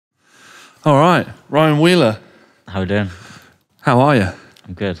All right, Ryan Wheeler. How are we doing? How are you?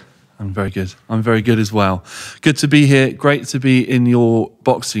 I'm good. I'm very good. I'm very good as well. Good to be here. Great to be in your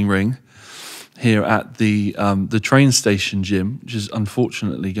boxing ring here at the train station gym, which is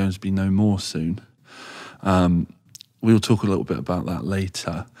unfortunately going to be no more soon. We'll talk a little bit about that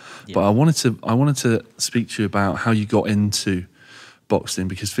later. Yeah. But I wanted to speak to you about how you got into boxing,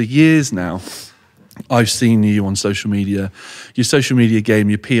 because for years now, I've seen you on social media. Your social media game,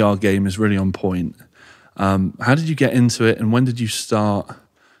 your PR game is really on point. How did you get into it, and when did you start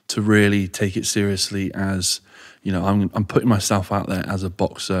to really take it seriously as, you know, I'm putting myself out there as a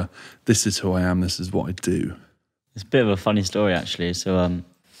boxer. This is who I am. This is what I do. It's a bit of a funny story, actually. So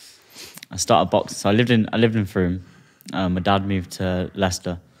I started boxing. So I lived in Frome. My dad moved to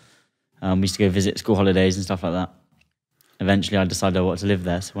Leicester. We used to go visit school holidays and stuff like that. Eventually, I decided I wanted to live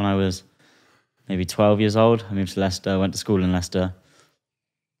there. So when I was maybe 12 years old, I moved to Leicester, went to school in Leicester.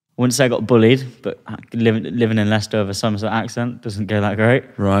 I wouldn't say I got bullied, but living in Leicester with a Somerset accent doesn't go that great.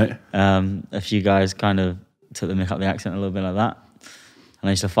 Right. A few guys kind of took the mick up the accent a little bit like that. And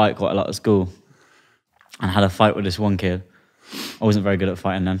I used to fight quite a lot at school. And I had a fight with this one kid. I wasn't very good at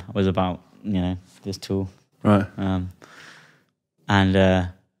fighting then. I was about, this tall. Right. I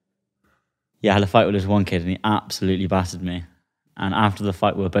had a fight with this one kid and he absolutely battered me. And after the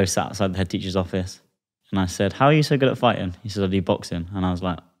fight, we were both sat outside the head teacher's office. And I said, "How are you so good at fighting?" He said, "I do boxing." And I was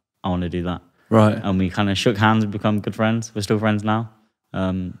like, "I want to do that." Right. And we kind of shook hands and become good friends. We're still friends now.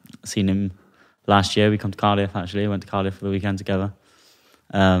 Seen him last year. We come to Cardiff, actually. Went to Cardiff for the weekend together.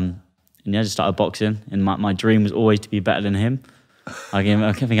 Just started boxing. And my dream was always to be better than him. I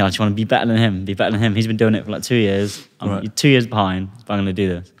kept thinking, I just want to be better than him, He's been doing it for like 2 years. I'm 2 years behind, but I'm going to do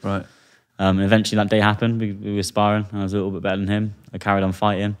this. Right. And eventually that day happened. We were sparring. I was a little bit better than him. I carried on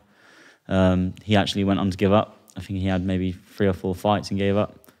fighting. He actually went on to give up. I think he had maybe 3 or 4 fights and gave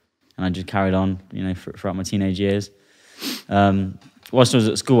up. And I just carried on, throughout my teenage years. Whilst I was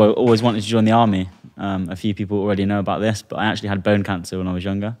at school, I always wanted to join the army. A few people already know about this, but I actually had bone cancer when I was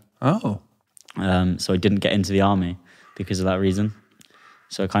younger. Oh. So I didn't get into the army because of that reason.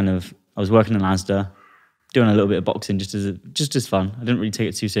 So I was working in Asda, doing a little bit of boxing just as fun. I didn't really take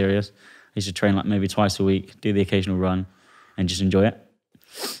it too serious. I used to train like maybe twice a week, do the occasional run, and just enjoy it.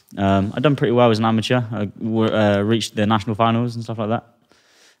 I'd done pretty well as an amateur. I reached the national finals and stuff like that.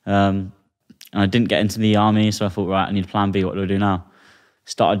 And I didn't get into the army, so I thought, right, I need a plan B. What do I do now?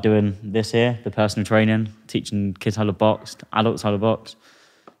 Started doing this here, the personal training, teaching kids how to box, adults how to box.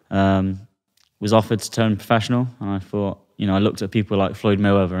 Was offered to turn professional, and I thought, I looked at people like Floyd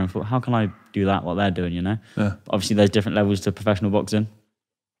Mayweather and thought, how can I do that, what they're doing, Yeah. Obviously, there's different levels to professional boxing.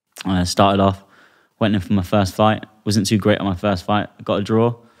 I started off, went in for my first fight, wasn't too great on my first fight, got a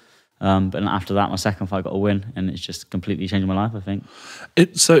draw. But then after that, my second fight got a win, and it's just completely changed my life, I think.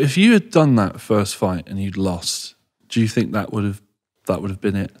 So if you had done that first fight and you'd lost, do you think that would have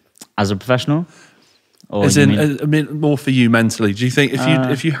been it? As a professional? Or more for you mentally. Do you think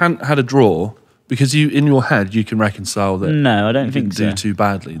if you hadn't had a draw, because in your head you can reconcile that? No, I don't think so. Do too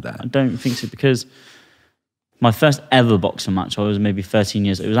badly there. I don't think so, because my first ever boxing match, I was maybe 13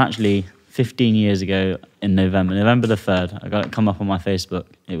 years. It was actually 15 years ago in November the 3rd. I got it come up on my Facebook.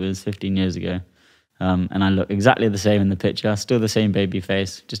 It was 15 years ago. And I look exactly the same in the picture, still the same baby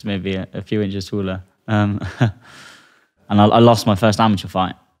face, just maybe a few inches taller. And I lost my first amateur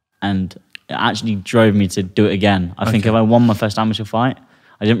fight, and it actually drove me to do it again. I think if I won my first amateur fight,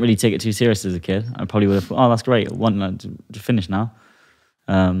 I didn't really take it too serious as a kid. I probably would have thought, oh, that's great, I want to finish now.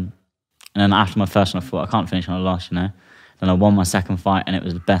 And then after my first one, I thought, I can't finish on a loss, Then I won my second fight, and it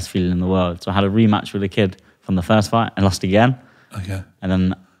was the best feeling in the world. So I had a rematch with a kid from the first fight and lost again. Okay. And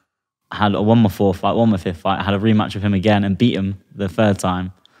then I won my fourth fight, won my fifth fight. I had a rematch with him again and beat him the third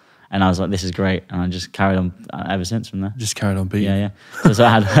time. And I was like, this is great. And I just carried on ever since from there. Just carried on beating. Yeah. So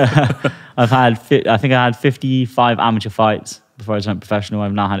I think I had 55 amateur fights before I turned professional.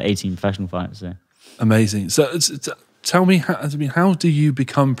 I've now had 18 professional fights. So. Amazing. So tell me, how do you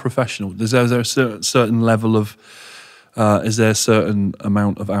become professional? Is there a certain level of, is there a certain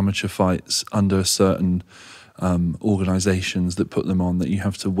amount of amateur fights under certain organisations that put them on that you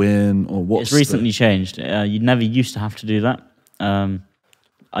have to win, or what? It's recently changed. You never used to have to do that.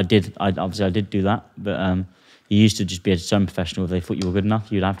 I did do that, but you used to just be a semi-professional. If they thought you were good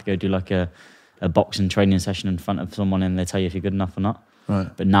enough, you'd have to go do like a boxing training session in front of someone, and they tell you if you're good enough or not. Right.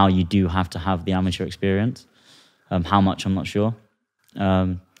 But now you do have to have the amateur experience. How much, I'm not sure.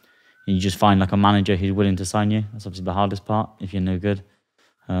 And you just find like a manager who's willing to sign you. That's obviously the hardest part. If you're no good,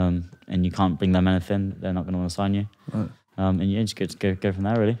 and you can't bring them anything, they're not going to want to sign you. Right. And yeah, just go from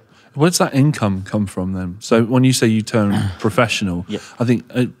there, really. Where's that income come from then? So when you say you turn professional, Yep. I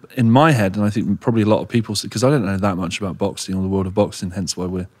think in my head, and I think probably a lot of people, because I don't know that much about boxing or the world of boxing, hence why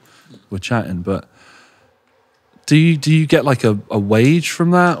we're chatting. But do you get like a wage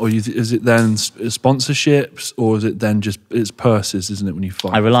from that, or is it then sponsorships, or is it then just it's purses, isn't it, when you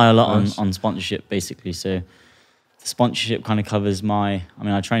fight? I rely a lot on sponsorship, basically. So the sponsorship kind of covers I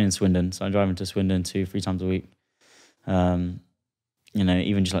train in Swindon, so I'm driving to Swindon 2-3 times a week. You know,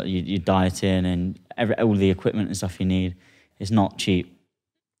 even just like you dieting and all the equipment and stuff you need, it's not cheap.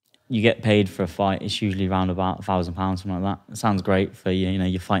 You get paid for a fight, it's usually around about £1,000, something like that. It sounds great for you know,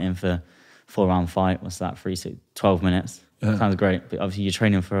 you're fighting for 4-round fight, what's that, 12 minutes. Yeah. Sounds great, but obviously you're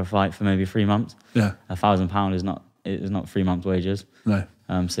training for a fight for maybe 3 months. Yeah. £1,000 is not 3 months' wages. No.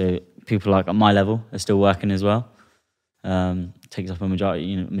 So people like at my level are still working as well. Takes up a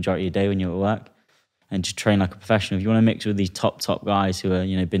majority of your day when you're at work. And to train like a professional, if you want to mix with these top guys who are,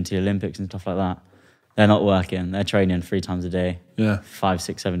 you know, been to the Olympics and stuff like that, they're not working. They're training 3 times a day. Yeah. 5,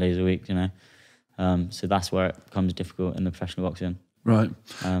 6, 7 days a week, you know. So that's where it becomes difficult in the professional boxing. Right.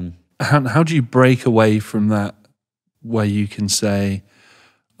 How do you break away from that, where you can say,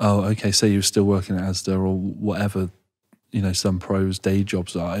 oh, okay, say you're still working at Asda or whatever, you know, some pros' day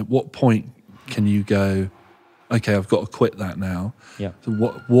jobs are. At what point can you go, okay, I've got to quit that now? Yeah. So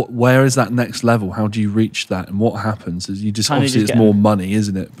where is that next level? How do you reach that, and what happens? Is you just obviously it's more money,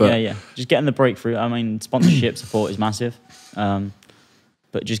 isn't it? But yeah, just getting the breakthrough. I mean, sponsorship support is massive,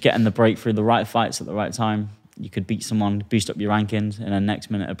 but just getting the breakthrough, the right fights at the right time. You could beat someone, boost up your rankings, and then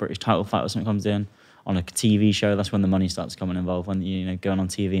next minute a British title fight or something comes in on a TV show. That's when the money starts coming involved, when you know going on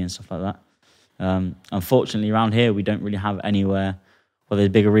TV and stuff like that. Unfortunately, around here we don't really have anywhere. Well, there's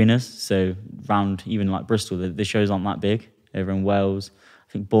big arenas, so round even like Bristol, the shows aren't that big. Over in Wales,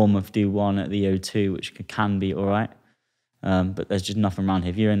 I think Bournemouth do one at the O2, which can be all right. But there's just nothing around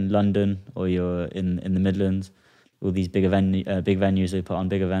here. If you're in London or you're in the Midlands, all these big venues, they put on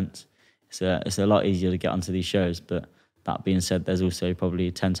big events. It's a lot easier to get onto these shows. But that being said, there's also probably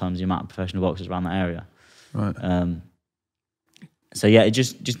 10 times the amount of professional boxers around that area. Right. So yeah, it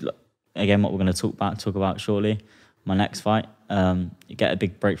just again what we're going to talk about shortly. My next fight, you get a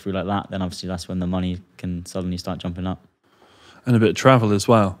big breakthrough like that, then obviously that's when the money can suddenly start jumping up. And a bit of travel as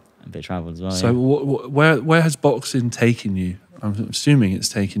well. A bit of travel as well. So yeah. Where has boxing taken you? I'm assuming it's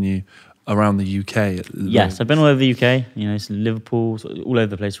taken you around the UK. Yes, I've been all over the UK. You know, it's Liverpool, all over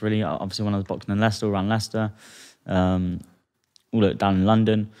the place really. Obviously, when I was boxing in Leicester, around Leicester, all down in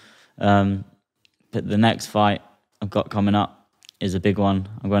London. But the next fight I've got coming up is a big one.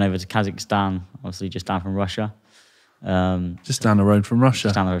 I'm going over to Kazakhstan, obviously just down from Russia. Just down the road from Russia.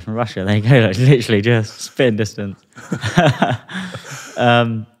 Just down the road from Russia. There you go. Like, literally just spitting distance.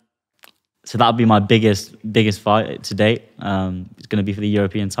 So that'll be my biggest fight to date. It's going to be for the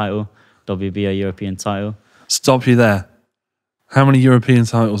European title, WBO European title. Stop you there. How many European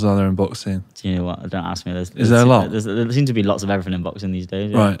titles are there in boxing? Do you know what? Don't ask me. Is there a lot? There seems to be lots of everything in boxing these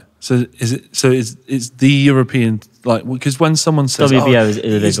days. Yeah. Right. So it's the European, like, because when someone says WBO is a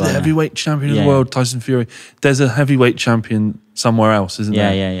big one, the heavyweight champion of the world, Tyson Fury, there's a heavyweight champion somewhere else, isn't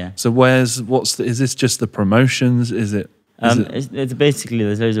there? Yeah. So is this just the promotions? Is it? It's basically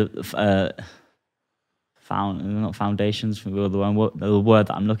there's loads of not foundations for the word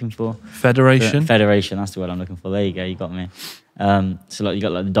that I'm looking for. Federation. Federation. That's the word I'm looking for. There you go. You got me. So like you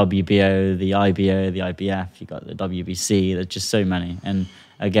got like the WBO, the IBO, the IBF. You got the WBC. There's just so many. And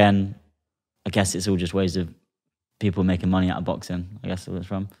again, I guess it's all just ways of people making money out of boxing. I guess that's where it's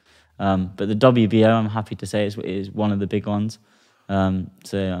from. But the WBO, I'm happy to say, is one of the big ones.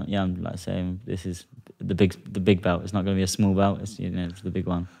 So yeah, I'm like saying this is the big belt. It's not going to be a small belt. It's it's the big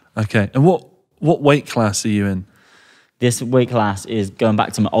one. Okay. And what weight class are you in? This weight class is going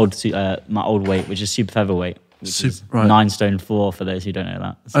back to my old weight, which is super featherweight, which is 9 stone 4 for those who don't know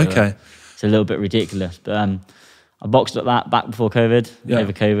that. So, okay. It's a little bit ridiculous, but I boxed at that back before COVID. Yeah.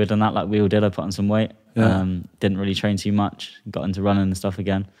 Over COVID and that, like we all did, I put on some weight. Yeah. Didn't really train too much. Got into running and stuff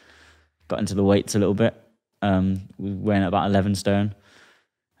again. Got into the weights a little bit. We weighing at about 11 stone.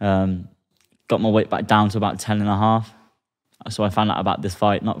 Got my weight back down to about 10.5. So I found out about this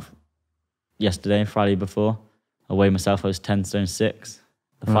fight, not yesterday, Friday before. I weighed myself, I was 10 stone 6.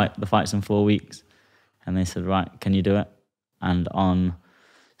 The fight's in 4 weeks. And they said, right, can you do it? And so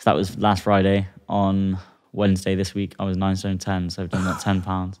that was last Friday. On Wednesday this week, I was 9 stone 10, so I've done that 10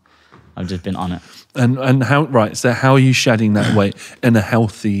 pounds. I've just been on it. And so how are you shedding that weight in a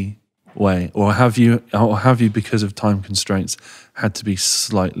healthy way? Or have you, because of time constraints, had to be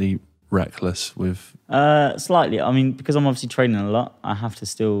slightly reckless with? Slightly. I mean, because I'm obviously training a lot, I have to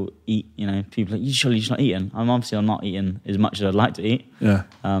still eat. You know, people are like, you're just not eating. I'm not eating as much as I'd like to eat. Yeah.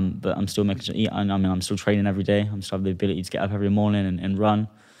 But I'm still making sure to eat. I mean, I'm still training every day. I'm still have the ability to get up every morning and run.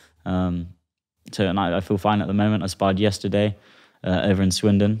 So and I feel fine at the moment. I sparred yesterday over in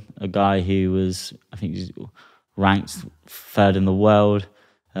Swindon, a guy who was, I think he's ranked 3rd in the world,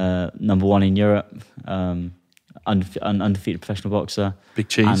 number 1 in Europe, undefeated professional boxer. Big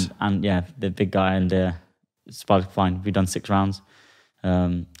cheese. And yeah, the big guy, and sparred fine. We've done 6 rounds.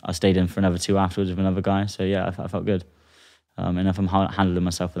 I stayed in for another 2 afterwards with another guy. So yeah, I felt good. And if I'm handling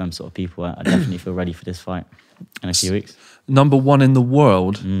myself with them sort of people, I definitely feel ready for this fight in a few weeks. Number 1 in the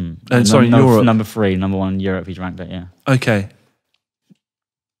world? Sorry, Europe? Number 3, number 1 in Europe, he's ranked at, yeah. Okay.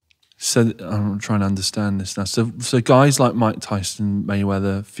 So I'm trying to understand this now. So guys like Mike Tyson,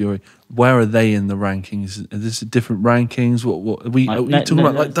 Mayweather, Fury, where are they in the rankings? Are this different rankings? What are we talking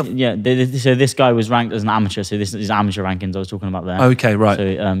about? Like so this guy was ranked as an amateur. So this is amateur rankings I was talking about there. Okay, right.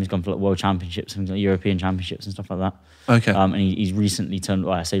 So he's gone for like world championships and like European championships and stuff like that. Okay. And he's recently turned.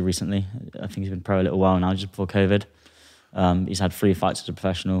 Well, I say recently. I think he's been pro a little while now, just before COVID. He's had 3 fights as a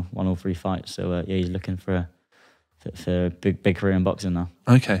professional, won all 3 fights. So yeah, he's looking for a big career in boxing now.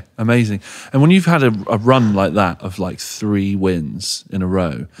 Okay, amazing. And when you've had a run like that of like 3 wins in a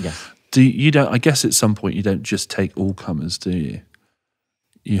row, yeah, I guess at some point you don't just take all comers, do you?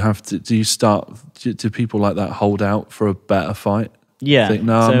 You have to. Do people like that hold out for a better fight? Yeah. Think,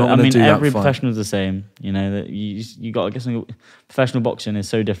 no, I'm not going to do that. Every professional is the same. You know that you got. I guess professional boxing is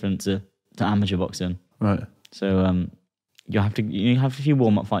so different to amateur boxing. Right. So you have a few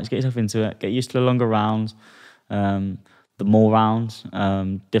warm up fights, get yourself into it, get used to the longer rounds. The more rounds,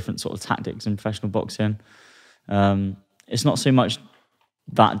 different sort of tactics in professional boxing. It's not so much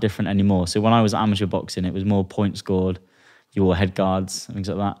that different anymore. So when I was amateur boxing, it was more points scored, your head guards, things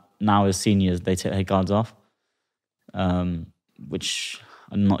like that. Now as seniors, they take head guards off, which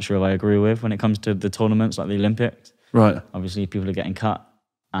I'm not sure if I agree with when it comes to the tournaments like the Olympics. Right. Obviously, people are getting cut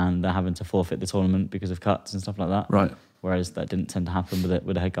and they're having to forfeit the tournament because of cuts and stuff like that. Right. Whereas that didn't tend to happen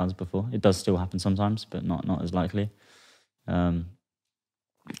with the head guards before. It does still happen sometimes, but not as likely. But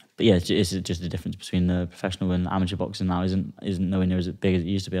yeah, it's just the difference between the professional and amateur boxing now isn't nowhere near as big as it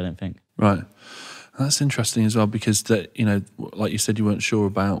used to be, I don't think. Right. That's interesting as well, because like you said, you weren't sure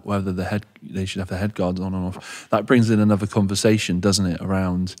about whether they should have the head guards on and off. That brings in another conversation, doesn't it,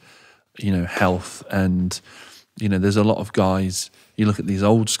 around health and there's a lot of guys. You look at these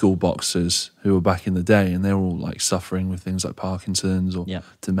old school boxers who were back in the day, and they're all like suffering with things like Parkinson's or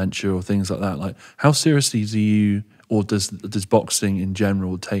dementia or things like that. Like, how seriously does boxing in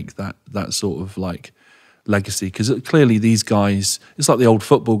general take that sort of like legacy? Because clearly these guys, it's like the old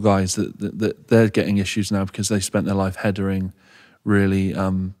football guys that they're getting issues now because they spent their life headering really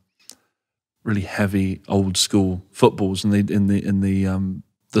really heavy old school footballs, and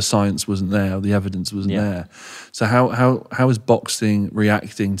the science wasn't there, the evidence wasn't there. So how is boxing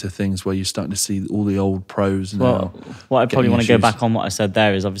reacting to things where you're starting to see all the old pros now? What I probably want to go back on what I said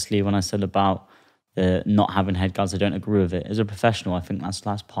there is obviously when I said about the not having head guards, I don't agree with it. As a professional, I think that's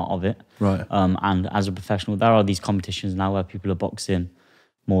part of it. Right. And as a professional, there are these competitions now where people are boxing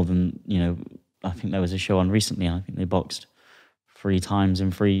more than, I think there was a show on recently, and I think they boxed 3 times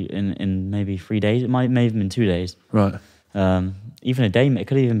in maybe 3 days. It may have been 2 days. Right. Even a day, it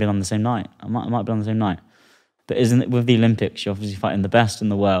could have even been on the same night. It might be on the same night. But isn't it with the Olympics, you're obviously fighting the best in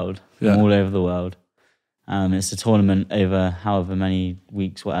the world from all over the world. It's a tournament over however many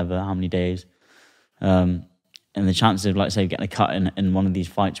weeks, whatever, how many days. And the chances of, like, say, getting a cut in one of these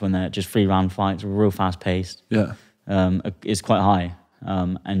fights when they're just 3-round fights, real fast paced, is quite high.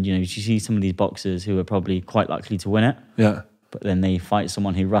 And you see some of these boxers who are probably quite likely to win it. Yeah. But then they fight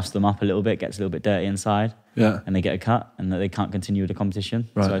someone who roughs them up a little bit, gets a little bit dirty inside. Yeah. And they get a cut, and that they can't continue with the competition.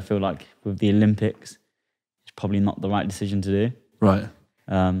 Right. So I feel like with the Olympics, it's probably not the right decision to do. Right.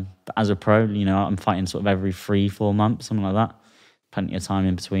 But as a pro, I'm fighting sort of every 3-4 months, something like that. Plenty of time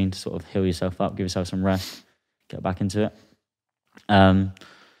in between to sort of heal yourself up, give yourself some rest, get back into it.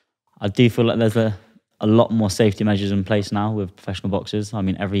 I do feel like there's a lot more safety measures in place now with professional boxers. I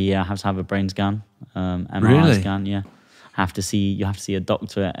mean, every year I have to have a brain scan, MRI scan, yeah. You have to see a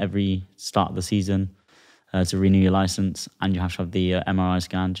doctor at every start of the season to renew your license, and you have to have the MRI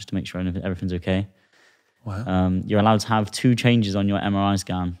scan just to make sure everything's okay. Wow. You're allowed to have 2 changes on your MRI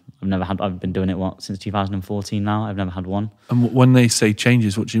scan. I've been doing it since 2014 now. I've never had one. And when they say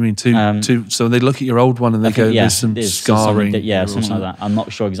changes, what do you mean? Two. So they look at your old one and they go, "There's some scarring." Something like that. I'm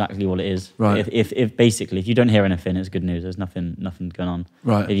not sure exactly what it is. Right. If basically, if you don't hear anything, it's good news. There's nothing going on.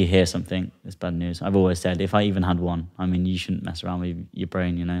 Right. If you hear something, it's bad news. I've always said, if I even had one, I mean, you shouldn't mess around with your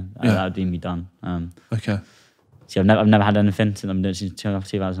brain. You know, that would be me done. Okay. So I've never had anything since I'm doing it since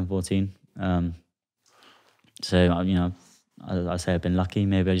 2014. So you know, I say I've been lucky.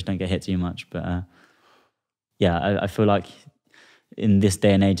 Maybe I just don't get hit too much. But yeah, I feel like in this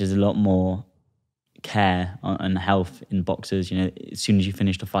day and age, there's a lot more care and health in boxers. You know, as soon as you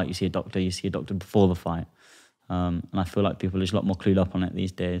finish the fight, you see a doctor. You see a doctor before the fight, and I feel like people are just a lot more clued up on it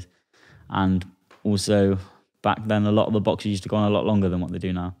these days. And also, back then, a lot of the boxers used to go on a lot longer than what they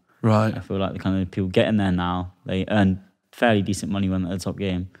do now. Right. I feel like the kind of people get in there now, they earn fairly decent money when they're at the top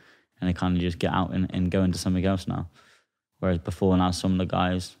game, and they kind of just get out and go into something else now. Whereas before now, some of the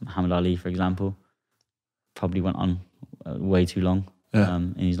guys, Muhammad Ali, for example, probably went on way too long. Yeah.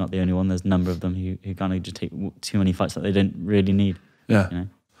 And he's not the only one. There's a number of them who kind of just take too many fights that they don't really need. Yeah. You know?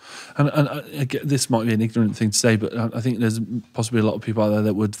 And I get, this might be an ignorant thing to say, but I think there's possibly a lot of people out there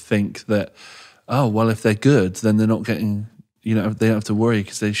that would think that, oh, well, if they're good, then they're not getting, you know, they don't have to worry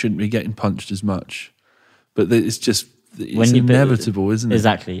because they shouldn't be getting punched as much. But it's just, it's inevitable, isn't it?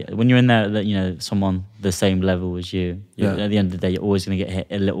 Exactly. When you're in there, you know, someone the same level as you, at the end of the day, you're always going to get hit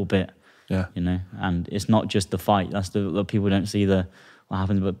a little bit. Yeah. You know, and it's not just the fight. That's the people don't see what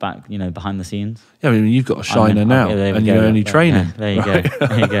happens, but back, you know, behind the scenes. Yeah, I mean, you've got a shiner now, and you're only training. Yeah, there you go.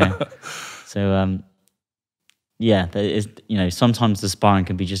 There you go. So, yeah, there is. You know, sometimes the sparring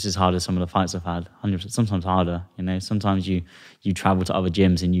can be just as hard as some of the fights I've had. 100%, sometimes harder. You know, sometimes you travel to other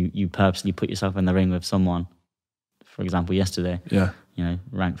gyms and you purposely put yourself in the ring with someone. For example, yesterday. Yeah. You know,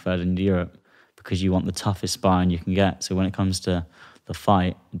 ranked 3rd in Europe, because you want the toughest sparring you can get. So when it comes to the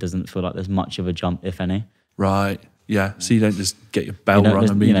fight, it doesn't feel like there's much of a jump, if any. Right. Yeah. So you don't just get your bell rung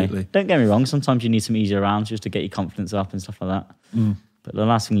immediately. You know, don't get me wrong. Sometimes you need some easier rounds just to get your confidence up and stuff like that. Mm. But the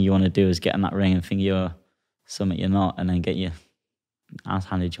last thing you want to do is get in that ring and think you're something you're not, and then get your ass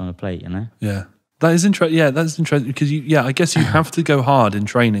handed to you on a plate. You know. Yeah. That is interesting. Yeah, that's interesting because I guess you have to go hard in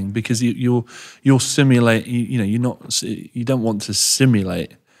training because you'll simulate. You don't want to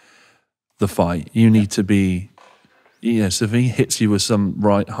simulate the fight. You need to be. You know, so if he hits you with some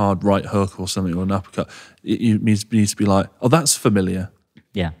hard right hook or something or an uppercut, it needs to be like, oh, that's familiar.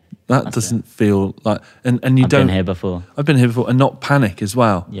 Yeah. That doesn't feel like, and you I've don't. been here before. I've been here before, and not panic as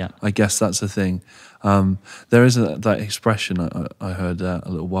well. Yeah. I guess that's the thing. There is that expression I heard a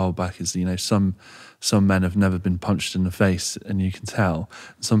little while back is, you know, some men have never been punched in the face, and you can tell.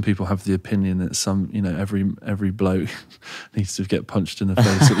 Some people have the opinion that every bloke needs to get punched in the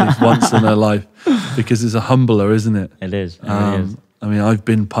face at least once in their life because it's a humbler, isn't it? It is. It really is. I mean, I've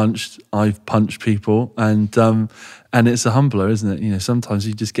been punched. I've punched people, and it's a humbler, isn't it? You know, sometimes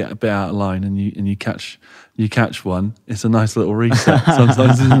you just get a bit out of line, and you catch one. It's a nice little reset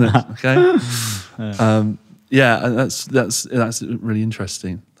sometimes, isn't it? Okay. Yeah, and that's really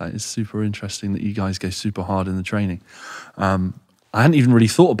interesting. That is super interesting that you guys go super hard in the training. I hadn't even really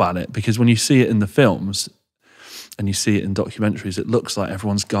thought about it because when you see it in the films and you see it in documentaries, it looks like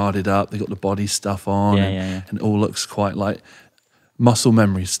everyone's guarded up. They got the body stuff on, and it all looks quite like muscle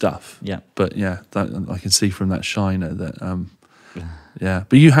memory stuff. Yeah. But yeah, that I can see from that shiner that. Yeah,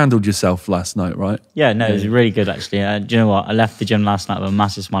 but you handled yourself last night, right? Yeah, no, it was really good actually. Do you know what? I left the gym last night with a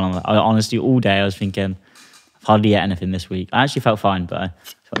massive smile on my face. Honestly, all day I was thinking, I've hardly ate anything this week. I actually felt fine, but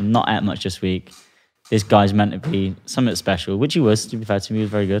I've not ate much this week. This guy's meant to be something special, which he was, to be fair to me, he was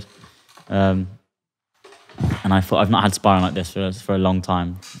very good. And I thought, I've not had sparring like this for a long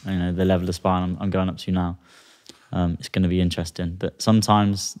time. You know, the level of sparring I'm going up to now. It's going to be interesting. But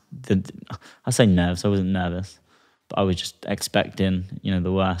sometimes, I say nerves, I wasn't nervous, but I was just expecting, you know,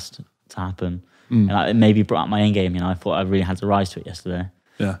 the worst to happen. And it maybe brought out my end game. You know, I thought I really had to rise to it yesterday.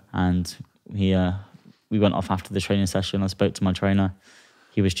 Yeah. And we went off after the training session. I spoke to my trainer.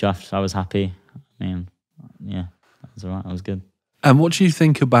 He was chuffed. I was happy. I mean, yeah, that was all right. That was good. And what do you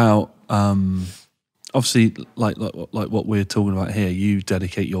think about, obviously, like what we're talking about here, you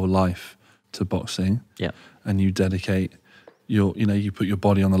dedicate your life to boxing. Yeah. And you dedicate you put your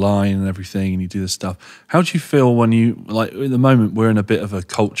body on the line and everything, and you do this stuff. How do you feel when you, like, at the moment we're in a bit of a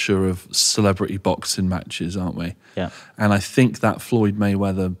culture of celebrity boxing matches, aren't we? Yeah. And I think that Floyd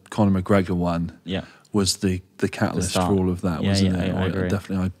Mayweather Conor McGregor one was the catalyst for all of that, wasn't it? I agree.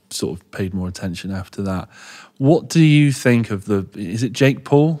 Definitely, I sort of paid more attention after that. What do you think of is it Jake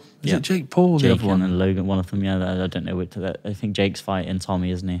Paul? Is it Jake Paul or the other one? And Logan, one of them, I don't know which. I think Jake's fighting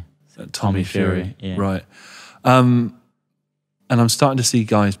Tommy, isn't he? Tommy Fury. Yeah. Right. And I'm starting to see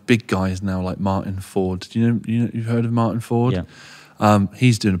big guys now, like Martin Ford. You've heard of Martin Ford? Yeah.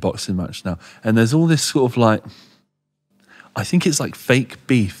 He's doing a boxing match now. And there's all this sort of like, I think it's like fake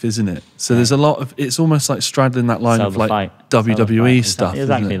beef, isn't it? So there's a lot of, it's almost like straddling that line of like WWE stuff.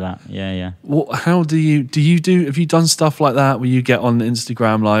 Exactly that. Yeah, yeah. How have you done stuff like that where you get on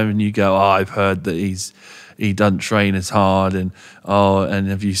Instagram Live and you go, I've heard that he doesn't train as hard, and and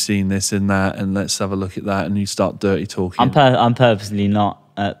have you seen this and that, and let's have a look at that, and you start dirty talking. I'm purposely not.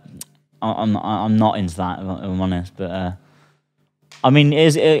 I'm not into that, if I'm honest. But I mean, I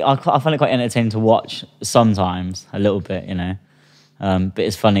find it quite entertaining to watch sometimes, a little bit, you know. But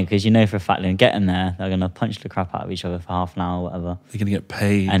it's funny because you know for a fact they're getting there, they're gonna punch the crap out of each other for half an hour or whatever. They're gonna get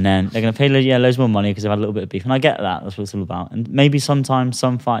paid, and then they're gonna pay loads more money because they've had a little bit of beef. And I get that. That's what it's all about. And maybe sometimes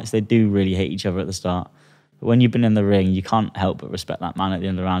some fights they do really hate each other at the start. But when you've been in the ring, you can't help but respect that man at the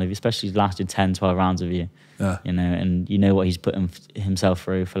end of the round, especially he's lasted 10, 12 rounds of you. Yeah. You know, and you know what he's put himself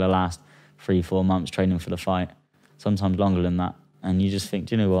through for the last 3-4 months training for the fight, sometimes longer than that. And you just think,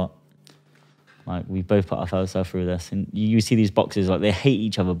 do you know what? Like, we both put ourselves through this. And you see these boxers, like, they hate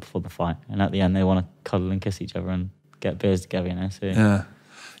each other before the fight. And at the end, they want to cuddle and kiss each other and get beers together, you know? So, yeah.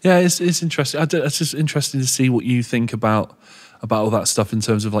 Yeah, it's interesting. It's just interesting to see what you think about all that stuff in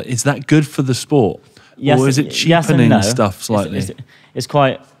terms of, like, is that good for the sport? Yes, or is it cheapening stuff slightly? It's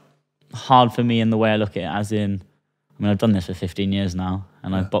quite hard for me in the way I look at it, as in, I mean, I've done this for 15 years now,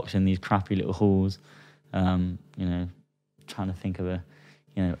 and I've boxed in these crappy little halls, you know, trying to think of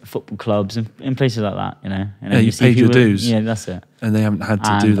football clubs and in places like that, you know. And yeah, you paid your dues. Yeah, that's it. And they haven't had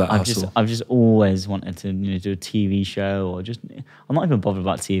to do that hustle. I've just always wanted to, you know, do a TV show, or just, I'm not even bothered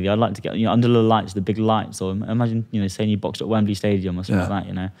about TV. I'd like to get, you know, under the lights, the big lights, or imagine, you know, saying you boxed at Wembley Stadium or something like that,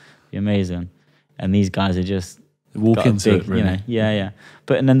 you know, it'd be amazing. And these guys are just walk into it, really. You know, yeah.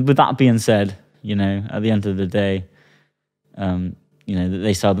 But and then with that being said, you know, at the end of the day, you know,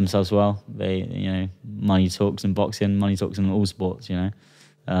 they sell themselves well. They, you know, money talks in boxing, money talks in all sports, you know.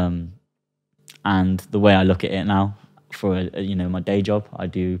 And the way I look at it now, for you know, my day job, I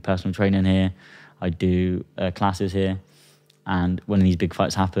do personal training here, I do classes here, and when these big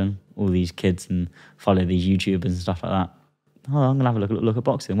fights happen, all these kids and follow these YouTubers and stuff like that. Oh, I'm gonna have a look at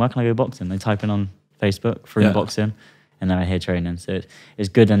boxing. Where can I go boxing? They type in on Facebook, Frome boxing, and they're here training. So it's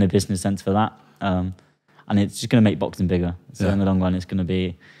good in a business sense for that, and it's just gonna make boxing bigger. So in the long run, it's gonna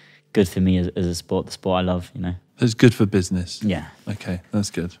be good for me as a sport, the sport I love. You know, it's good for business. Yeah. Okay, that's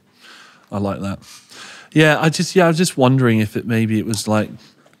good. I like that. Yeah, I was just wondering if it was like,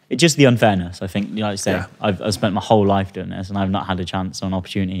 it's just the unfairness. I think, you know, like I say, I've spent my whole life doing this, and I've not had a chance or an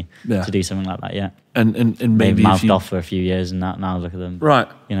opportunity to do something like that yet. And maybe they've mouthed off for a few years, and now look at them. Right.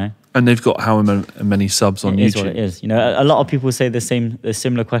 You know. And they've got how many subs on YouTube? It is what it is. You know, a lot of people say the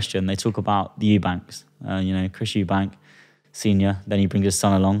similar question. They talk about the Eubanks. You know, Chris Eubank, Senior. Then he brings his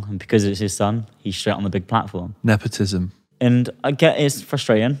son along, and because it's his son, he's straight on the big platform. Nepotism. And I get it's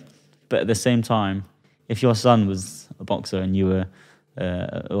frustrating, but at the same time, if your son was a boxer and you were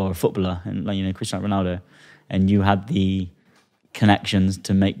or a footballer, and like, you know, Cristiano Ronaldo, and you had the connections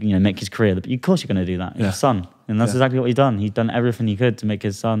to make his career, of course you're going to do that. His son, and that's exactly what he's done. He's done everything he could to make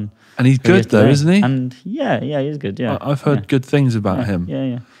his son. And he's good though, isn't he? And yeah, he's good. Yeah, I've heard good things about him.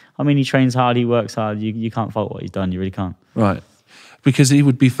 Yeah. I mean, he trains hard, he works hard. You can't fault what he's done. You really can't. Right. Because he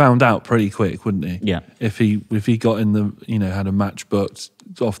would be found out pretty quick, wouldn't he? Yeah. If he got in the, you know, had a match booked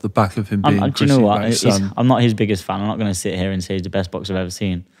off the back of him being do you know what? I'm not his biggest fan. I'm not going to sit here and say he's the best boxer I've ever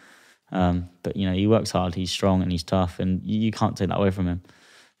seen. But, you know, he works hard, he's strong and he's tough, and you can't take that away from him.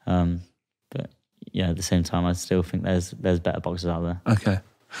 But, yeah, at the same time, I still think there's better boxers out there. Okay.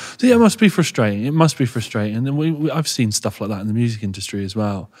 So, yeah, it must be frustrating. It must be frustrating. And I've seen stuff like that in the music industry as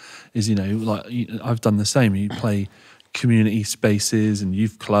well. Is, you know, like, I've done the same. You play community spaces and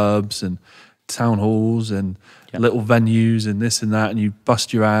youth clubs and town halls and little venues and this and that, and you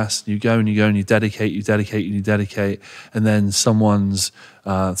bust your ass, and you go and you dedicate, and then some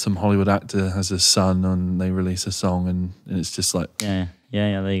Hollywood actor has a son and they release a song, and it's just like yeah,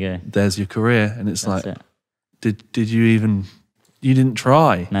 there you go, there's your career. And it's like, did you didn't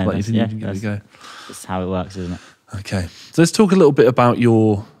try? No, like, you didn't give it a go. That's how it works, isn't it? Okay, so let's talk a little bit about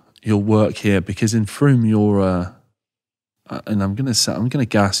your work here, because in Frome you're and I'm gonna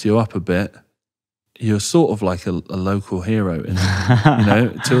gas you up a bit. You're sort of like a local hero, you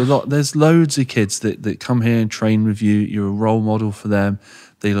know, to a lot. There's loads of kids that come here and train with you. You're a role model for them.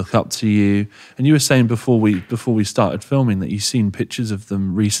 They look up to you. And you were saying before we started filming that you've seen pictures of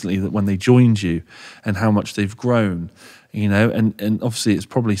them recently, that when they joined you, and how much they've grown. you know, and obviously it's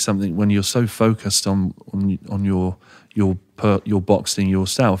probably something when you're so focused on your boxing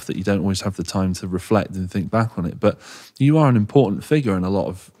yourself that you don't always have the time to reflect and think back on it. But you are an important figure in a lot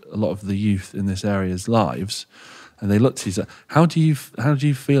of the youth in this area's lives, and they look to you. How do you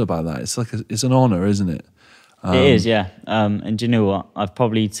feel about that? It's like it's an honor, isn't it? It is, yeah. And do you know what? I've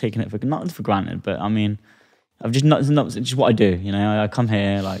probably taken it not for granted, but I mean, I've just not. It's just what I do. You know, I come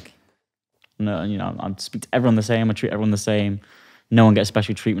here like, you know, I speak to everyone the same. I treat everyone the same. No one gets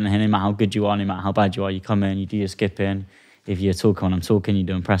special treatment here, no matter how good you are, no matter how bad you are. You come in, you do your skipping. If you're talking when I'm talking, you're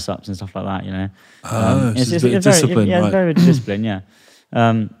doing press ups and stuff like that. You know, it's a bit of discipline, yeah, right? It's very discipline, yeah.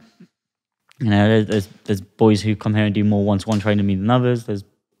 You know, there's boys who come here and do more one-to-one training than me than others. There's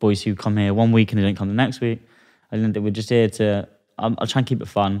boys who come here one week and they don't come the next week. I think that we're just here to. I'll try and keep it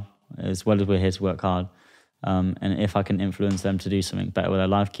fun as well as we're here to work hard. And if I can influence them to do something better with their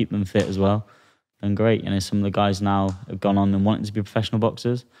life, keep them fit as well, then great. You know, some of the guys now have gone on and wanting to be professional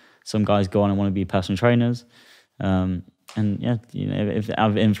boxers. Some guys go on and want to be personal trainers. And yeah, you know, if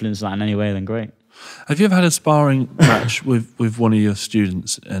I've influenced that in any way, then great. Have you ever had a sparring match with one of your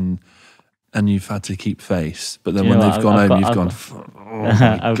students and you've had to keep face, but then when they've gone home, you've gone.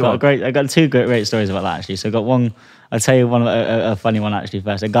 I've got two great stories about that actually. So I got one. I'll tell you one a funny one actually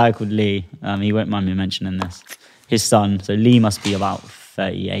first. A guy called Lee. He won't mind me mentioning this. His son. So Lee must be about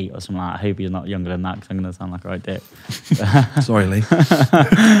 38 or something like that. I hope he's not younger than that because I'm going to sound like a right dick. Sorry, Lee.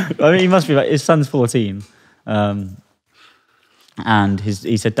 I mean, he must be like his son's 14. And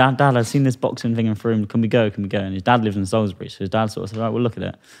he said, Dad, I've seen this boxing thing in Frome. Can we go? And his dad lives in Salisbury, so his dad sort of said, all right, we'll look at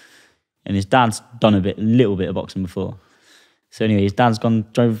it. And his dad's done a little bit of boxing before. So anyway, his dad's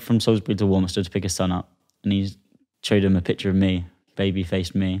drove from Salisbury to Warminster to pick his son up, and he's showed him a picture of me,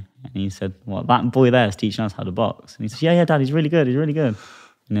 baby-faced me, and he said, "Well, that boy there is teaching us how to box." And he said, "Yeah, Dad, he's really good.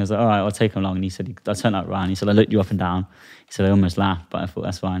 And I was like, "All right, I'll take him along." And he said, I turned that around. He said, "I looked you up and down." He said, "I almost laughed, but I thought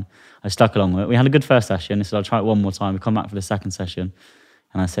that's fine." I stuck along with it. We had a good first session. He said, "I'll try it one more time." We come back for the second session.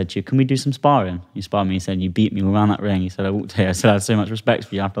 And I said to you, "Can we do some sparring?" He sparred me. He said, "You beat me around that ring." He said, "I walked here." I said, "I had so much respect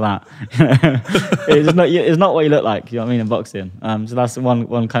for you after that." It's not what you look like, you know what I mean, in boxing. So that's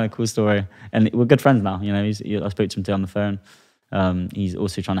one kind of cool story. And we're good friends now. You know, I spoke to him today on the phone. He's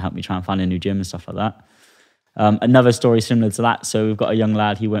also trying to help me try and find a new gym and stuff like that. Another story similar to that. So we've got a young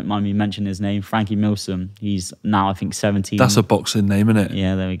lad, he won't mind me mentioning his name, Frankie Milsom. He's now, I think, 17. That's a boxing name, isn't it?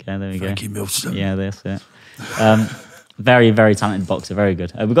 Yeah, there we go. Frankie Milsom. Yeah, that's it. Very, very talented boxer, very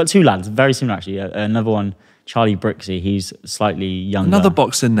good. We've got two lads, very similar actually. Another one, Charlie Brixey, he's slightly younger. Another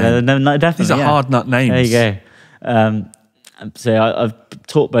boxing name. No, definitely. These are hard nut names. There you go. So I've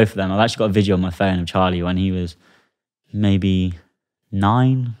taught both of them. I've actually got a video on my phone of Charlie when he was maybe 8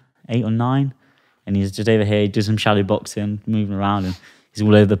 or 9. And he's just over here, he does some shadow boxing, moving around, and he's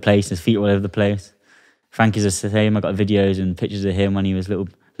all over the place, his feet are all over the place. Frankie's the same. I got videos and pictures of him when he was little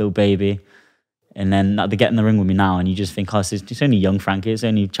baby. And then they get in the ring with me now, and you just think, oh, it's only young Frankie, it's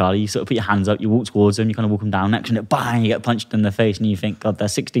only Charlie. You sort of put your hands up, you walk towards them, you kind of walk them down, next minute, bang, you get punched in the face, and you think, God, they're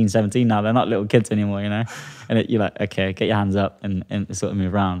 16, 17 now, they're not little kids anymore, you know? And you're like, okay, get your hands up and sort of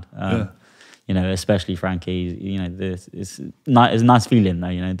move around. You know, especially Frankie, you know, it's a nice feeling though,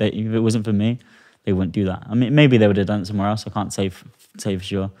 you know. If it wasn't for me, they wouldn't do that. I mean, maybe they would have done it somewhere else, I can't say for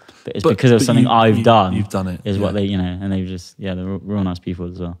sure. But it's because of something I've done. You've done it. Is what they, you know, and they've just, they're real nice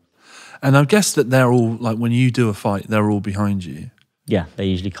people as well. And I guess that they're all, like, when you do a fight, they're all behind you. Yeah, they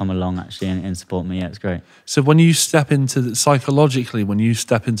usually come along, actually, and support me. Yeah, it's great. So when you step into, psychologically, when you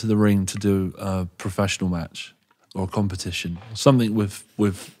step into the ring to do a professional match or a competition, something with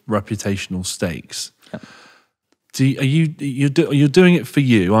reputational stakes, yep. You're doing it for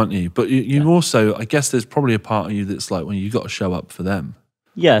you, aren't you? But you also, I guess there's probably a part of you that's like, well, you've got to show up for them.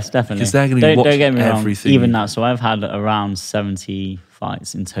 Yes, definitely. Because they're going to watch everything. Even that, so I've had around 70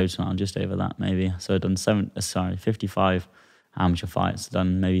 fights in total now, just over that maybe. So I've done 55 amateur fights, I've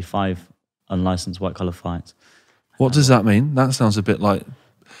done maybe 5 unlicensed white collar fights. What does that mean? That sounds a bit like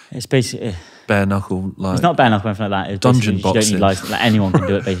it's basically bare knuckle. Like, it's not bare knuckle or anything like that. It's dungeon boxing. You don't need license. Like, anyone can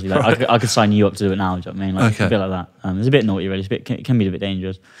do it basically. Like, I could sign you up to do it now. Do you know what I mean? Like, okay. It's a bit like that. It's a bit naughty, really. It can be a bit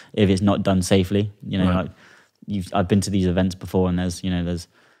dangerous if it's not done safely. You know, right. Like I've been to these events before, and there's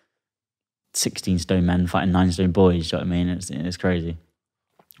 16 stone men fighting 9 stone boys. Do you know what I mean? It's crazy.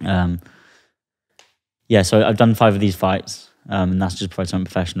 Yeah, so I've done 5 of these fights, and that's just before I turned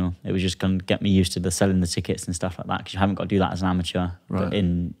professional. It was just going to get me used to the selling the tickets and stuff like that, because you haven't got to do that as an amateur. Right. But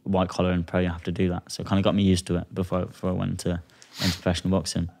in white collar and pro, you have to do that. So it kind of got me used to it before I went into professional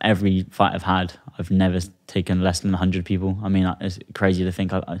boxing. Every fight I've had, I've never taken less than 100 people. I mean, it's crazy to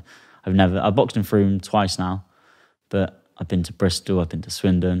think I've boxed in Frome twice now, but I've been to Bristol, I've been to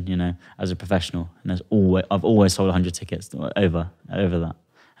Swindon, you know, as a professional. And I've always sold 100 tickets over that.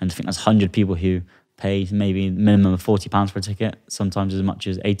 And I think that's 100 people who pay maybe minimum of £40 for a ticket, sometimes as much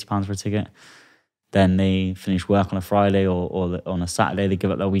as £80 for a ticket. Then they finish work on a Friday or on a Saturday, they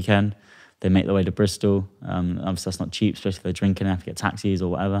give up their weekend. They make their way to Bristol. Obviously, that's not cheap, especially if they're drinking, they have to get taxis or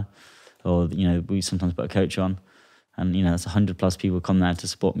whatever. Or, you know, we sometimes put a coach on. And, you know, that's 100 plus people come there to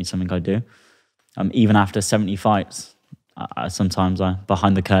support me, something I do. Even after 70 fights, sometimes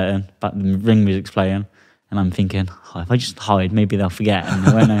behind the curtain, but the ring music's playing, and I'm thinking, oh, if I just hide, maybe they'll forget. And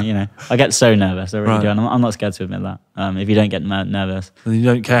when you know, I get so nervous, I really do. And I'm not scared to admit that. If you don't get nervous, and you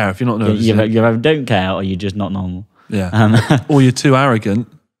don't care if you're not nervous. You either don't care or you're just not normal. Yeah. Or you're too arrogant,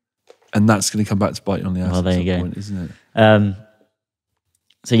 and that's going to come back to bite you on the ass. Well, there at you some go. point, isn't it?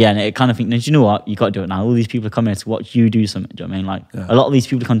 So yeah, and it kind of think, do you know what? You got to do it now. All these people are coming here to watch you do something. Do you know what I mean? Like a lot of these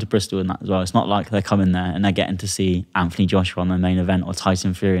people come to Bristol and that as well. It's not like they're coming there and they're getting to see Anthony Joshua on the main event or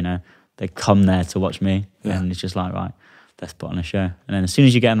Tyson Fury. You know, they come there to watch me, and it's just like, right, let's put on a show. And then as soon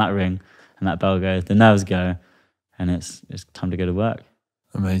as you get in that ring and that bell goes, the nerves go, and it's time to go to work.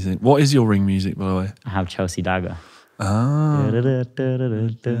 Amazing. What is your ring music, by the way? I have Chelsea Dagger. Ah.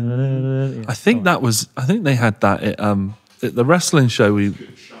 I think they had that at the wrestling show.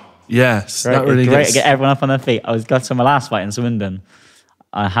 Yes, Great, that really great gets... to get everyone up on their feet. I got to my last fight in Swindon.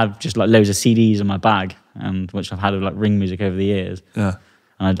 I have just like loads of CDs in my bag, and which I've had of like ring music over the years. Yeah.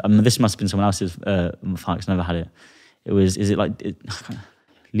 And this must have been someone else's fight, 'cause I never had it.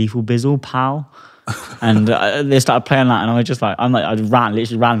 Lethal Bizzle, Pow? And they started playing that, and I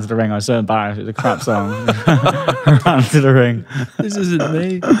literally ran to the ring. I was so embarrassed. It was a crap song. Ran to the ring. This isn't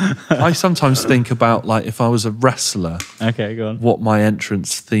me. I sometimes think about, like, if I was a wrestler, okay, go on. what my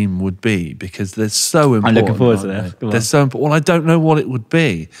entrance theme would be, because they're so important. I'm looking forward to this. They're so important. Well, I don't know what it would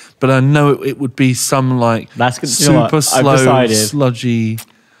be, but I know it would be some like super slow, sludgy.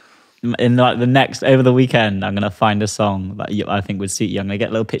 In like the next over the weekend, I'm gonna find a song that I think would suit you. I'm gonna get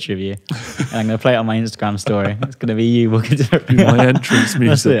a little picture of you, and I'm gonna play it on my Instagram story. It's gonna be you walking to the ring. My entrance music.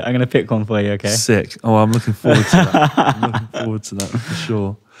 That's it. I'm gonna pick one for you. Okay. Sick. Oh, I'm looking forward to that. I'm looking forward to that for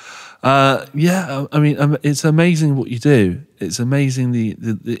sure. Yeah, I mean, it's amazing what you do. It's amazing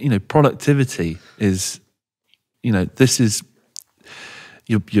the productivity is, this is.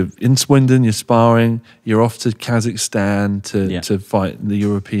 You're in Swindon, you're sparring, you're off to Kazakhstan to fight the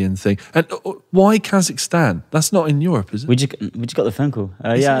European thing. And why Kazakhstan? That's not in Europe, is it? We just got the phone call.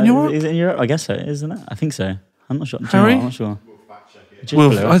 Is it in Europe? Is it in Europe? I guess so, isn't it? I think so. I'm not sure. Harry? I'm not sure.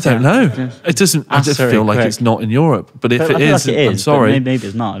 Well, I don't know. It doesn't. I just feel like it's not in Europe. But if it is, I'm sorry. Maybe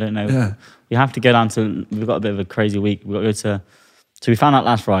it's not. I don't know. Yeah. We have to go down to. We've got a bit of a crazy week. We've got to go to. So we found out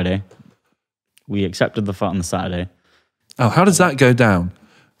last Friday. We accepted the fight on the Saturday. Oh, how does that go down?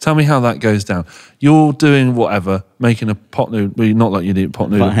 Tell me how that goes down. You're doing whatever, making a pot noodle. Well, not like you do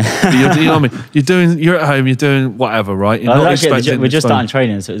pot noodle. But you know what I mean? You're at home, you're doing whatever, right? You're not expecting we're just starting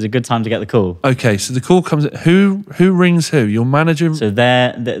training, so it was a good time to get the call. Okay, so the call comes. Who rings who? Your manager? So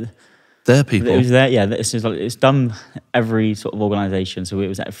their people. It was there, yeah. It's done every sort of organisation. So it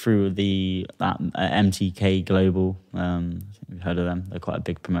was through that MTK Global. You've heard of them? They're quite a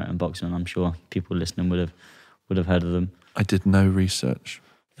big promoter in boxing, and I'm sure people listening would have heard of them. I did no research.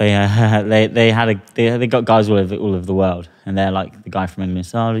 They got guys all over the world, and they're like the guy from England.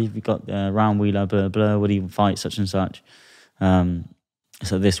 So you've got Round Wheeler, blah blah. What do you fight, such and such? So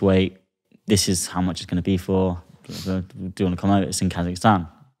this weight, this is how much it's going to be for. Do you want to come out? It's in Kazakhstan.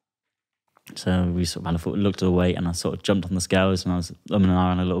 So we sort of looked at the weight, and I sort of jumped on the scales, and I was umming and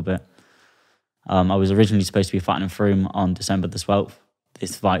ahhing a little bit. I was originally supposed to be fighting in Frome on December the 12th.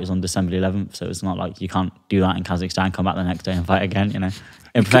 This fight was on December the 11th, so it's not like you can't do that in Kazakhstan, come back the next day and fight again,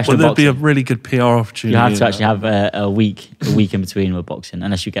 In professional there'd boxing, be a really good PR opportunity. You have to actually have a week in between with boxing.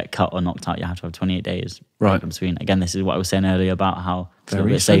 Unless you get cut or knocked out, you have to have 28 days in between. Again, this is what I was saying earlier about how it's a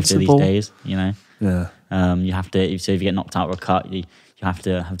little bit safer these days, Yeah. You have to, so if you get knocked out or cut, you have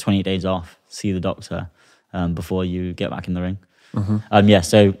to have 28 days off, see the doctor before you get back in the ring. Mm-hmm.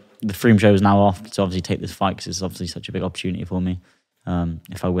 So the Frome show is now off to obviously take this fight because it's obviously such a big opportunity for me.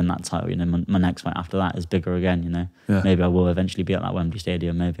 If I win that title, my next fight after that is bigger again, Yeah. Maybe I will eventually be at that Wembley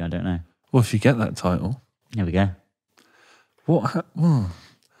Stadium, maybe, I don't know. Well, if you get that title... Here we go.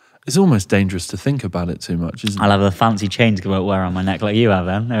 It's almost dangerous to think about it too much, isn't it? I'll have a fancy chain to go wear on my neck like you have,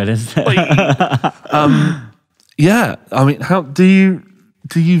 then. There it is. Yeah, I mean, how do you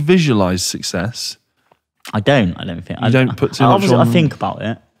visualise success? I don't think. You don't put too much on... I think about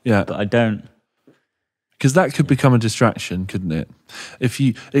it, but I don't... Because that could become a distraction, couldn't it?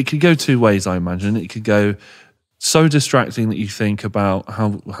 It could go two ways, I imagine. It could go, so distracting that you think about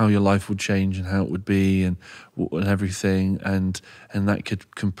how your life would change and how it would be and everything, and that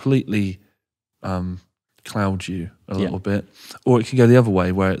could completely cloud you a little bit, or it can go the other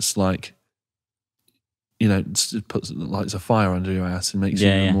way where it's like, you know, it lights a fire under your ass and makes you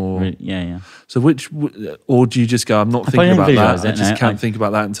even more. So or do you just go, I'm not thinking about that. I just can't think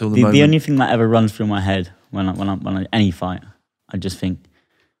about that until the moment. The only thing that ever runs through my head when I any fight, I just think,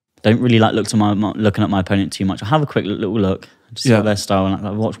 don't really like looking at my opponent too much. I have a quick little look, just see what their style. And I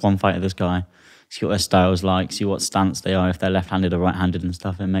watch one fight of this guy, see what their style is like, see what stance they are, if they're left-handed or right-handed and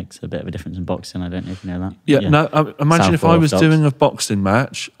stuff. It makes a bit of a difference in boxing. I don't know if you know that. Yeah. No. Imagine if I was doing a boxing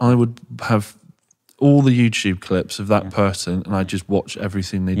match, I would have all the YouTube clips of that person, and I just watch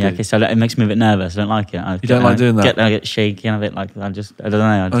everything they do. Okay, so it makes me a bit nervous. I don't like it. You don't like doing that? I get shaky and a bit like, I don't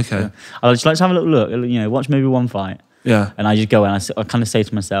know. I just like to have a little look, you know, watch maybe one fight. Yeah. And I just go and I kind of say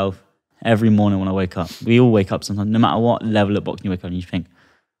to myself, every morning when I wake up, we all wake up sometimes, no matter what level of boxing you wake up and you think,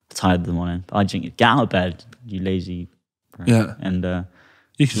 I'm tired of the morning. But I think, get out of bed, you lazy. Yeah. And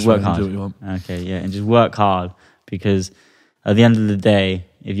you can just work hard. Do what you want. Okay, yeah. And just work hard, because at the end of the day,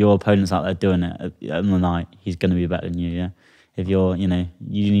 if your opponent's out there doing it in the night, he's going to be better than you, yeah? If you're, you know,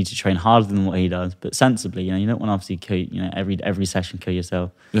 you need to train harder than what he does, but sensibly, you know, you don't want to obviously kill, you know, every session kill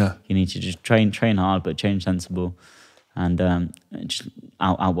yourself. Yeah. You need to just train hard, but train sensible, and just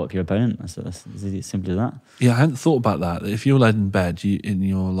outwork your opponent. That's as simple as that. Yeah, I hadn't thought about that. If you're laid in bed,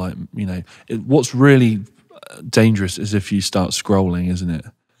 you're like, you know, what's really dangerous is if you start scrolling, isn't it?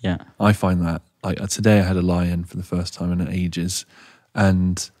 Yeah. I find that, like, today I had a lie-in for the first time in ages,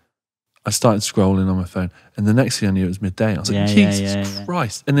 and I started scrolling on my phone, and the next thing I knew, it was midday. I was like, Jesus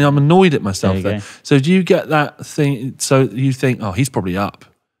Christ. And then I'm annoyed at myself there. So do you get that thing? So you think, oh, he's probably up.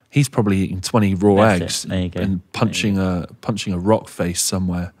 He's probably eating 20 raw eggs and punching a rock face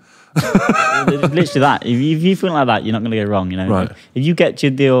somewhere. Literally that. If you feel like that, you're not going to go wrong, you know? Right. If you get to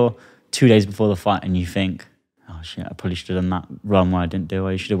your deal 2 days before the fight and you think, oh shit, I probably should have done that run where I didn't do,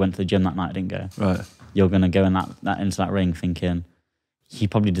 or you should have went to the gym that night, I didn't go. Right. You're going to go in that into that ring thinking, he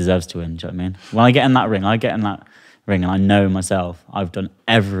probably deserves to win, do you know what I mean? When I get in that ring, and I know myself, I've done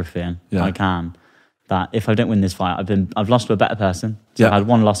everything I can, that if I don't win this fight, I've lost to a better person. So I had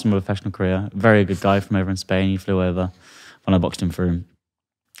one loss in my professional career. Very good guy from over in Spain. He flew over when I boxed him through.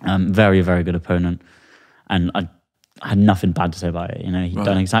 Very, very good opponent. And I had nothing bad to say about it. You know, he'd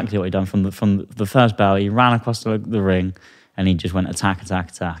done exactly what he'd done from the first bell. He ran across the ring and he just went attack.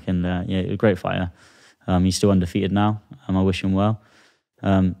 And he was a great fighter. He's still undefeated now. I wish him well.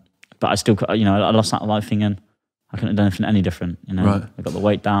 But I still, you know, I lost that life thinking I couldn't have done anything any different. You know, I got the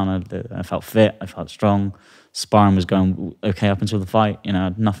weight down. I felt fit. I felt strong. Sparring was going okay up until the fight. You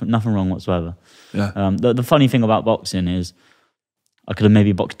know, nothing wrong whatsoever. Yeah. The funny thing about boxing is I could have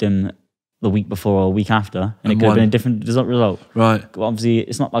maybe boxed him the week before or a week after, and it could have been a different result. Right. But obviously,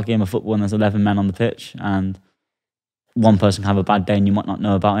 it's not like a game of football and there's 11 men on the pitch, and one person can have a bad day and you might not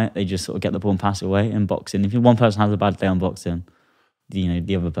know about it. They just sort of get the ball and pass it away. In boxing, if one person has a bad day on boxing, you know,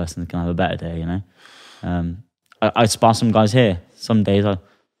 the other person can have a better day, you know. I spar some guys here. Some days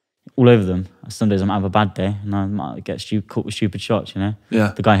all over them. Some days I might have a bad day and I might get caught with stupid shots, you know.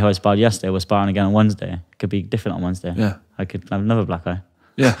 Yeah. The guy who I sparred yesterday was sparring again on Wednesday. It could be different on Wednesday. Yeah. I could have another black eye.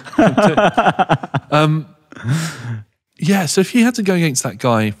 Yeah. Yeah, so if you had to go against that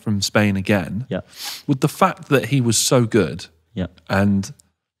guy from Spain again, with the fact that he was so good, and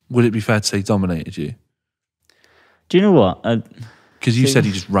would it be fair to say he dominated you? Do you know what? Because you said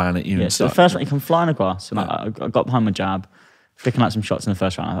he just ran at you. Yeah, and so the first round he come flying across, and I got behind my jab, flicking out some shots in the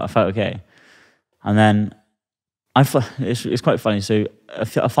first round. I felt okay. And then it's quite funny. So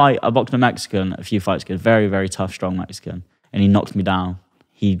I boxed a Mexican a few fights ago, very, very tough, strong Mexican, and he knocked me down.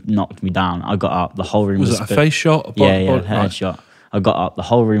 I got up. The whole room was it a face shot? A head shot. I got up. The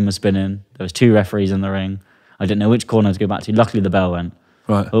whole room was spinning. There was 2 referees in the ring. I didn't know which corner to go back to. Luckily, the bell went.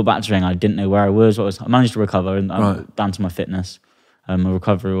 Right. I went back to the ring. I didn't know where I was. I managed to recover, and down to my fitness. My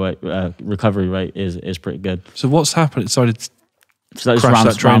recovery rate is pretty good. So what's happened? Sorry to so that crash round,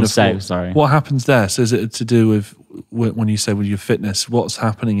 that train round of six, thought. sorry. What happens there? So is it to do with when you say with your fitness? What's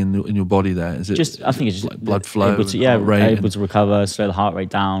happening in your body there? Is it I think it's just like blood flow? Able to recover, slow the heart rate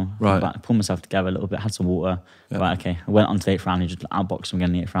down. Right. Pull myself together a little bit. Had some water. Yeah. Right. Okay. I went on to the 8th round. He just outboxed him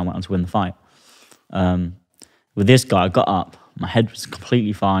again in the 8th round. Went on to win the fight. With this guy, I got up. My head was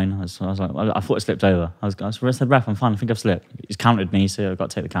completely fine. I was like, I thought it slipped over. I said, ref, I'm fine. I think I've slipped. He's counted me, so I've got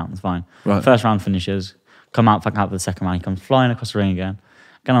to take the count. It's fine. Right. First round finishes. Come out for the second round. He comes flying across the ring again.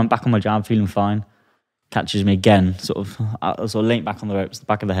 Again, I'm back on my jab, feeling fine. catches me again, sort of leant back on the ropes, the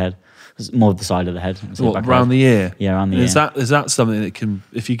back of the head, more of the side of the head. What, round the ear? Yeah, around the ear. Is that something that can,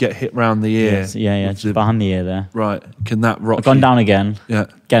 if you get hit round the ear? Yes, yeah, just behind the ear there. Right, can that rock I've gone you? down again. Yeah.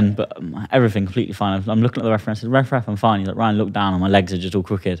 Again, but everything completely fine. I'm looking at the referee. I said, ref, I'm fine. He's like, Ryan, look down, and my legs are just all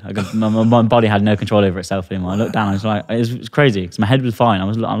crooked. My body had no control over itself anymore. I looked down, I was like, it was crazy because my head was fine.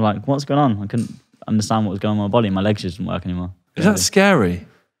 I'm like, what's going on? I couldn't understand what was going on with my body. My legs just didn't work anymore. Is that scary?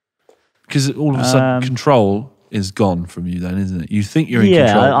 Because all of a sudden control is gone from you then, isn't it? You think you're in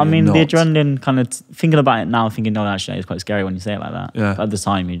control. Yeah, I mean, not. the adrenaline kind of, thinking about it now, thinking, no, actually, it's quite scary when you say it like that. Yeah. But at the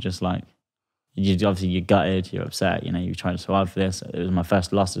time, you're just like, obviously you're gutted, you're upset, you try to survive for this. It was my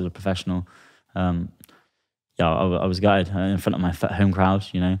first loss as a professional. I was gutted in front of my home crowd,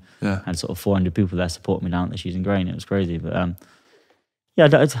 Yeah. Had sort of 400 people there supporting me down at the Shoes and Grain. It was crazy. But I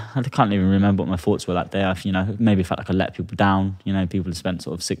can't even remember what my thoughts were that day. Maybe felt like I let people down. People had spent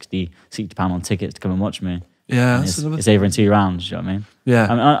sort of £60 on tickets to come and watch me. Yeah, it's over in 2 rounds. You know what I mean? Yeah. I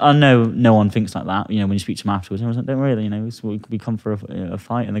mean, I know no one thinks like that. When you speak to them afterwards, everyone's like, "Don't worry, we come for a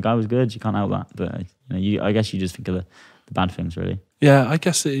fight, and the guy was good. You can't help that." But I guess you just think of the bad things, really. Yeah, I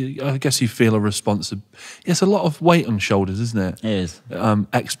guess you feel a responsibility. It's a lot of weight on shoulders, isn't it? It is.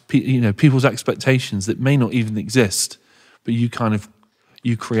 People's expectations that may not even exist, but you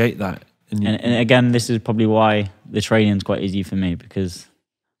create that. And again, this is probably why the training's quite easy for me, because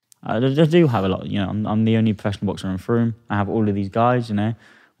I do have a lot. I'm the only professional boxer in Frome. I have all of these guys. When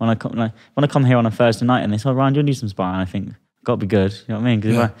I come here on a Thursday night and they say, "Ryan, do you want to do some sparring?" I think, got to be good. You know what I mean?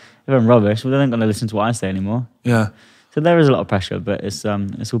 Because if I'm rubbish, well, they're not going to listen to what I say anymore. Yeah. So there is a lot of pressure, but it's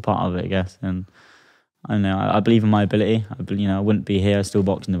all part of it, I guess. And I don't know. I believe in my ability. I wouldn't be here still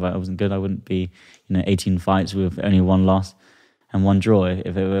boxing if I wasn't good. I wouldn't be 18 fights with only 1 loss and 1 draw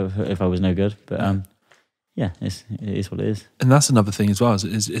if I was no good. But it is what it is. And that's another thing as well.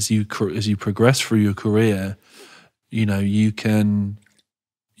 As you progress through your career, you can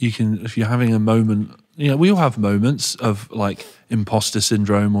if you're having a moment. We all have moments of like imposter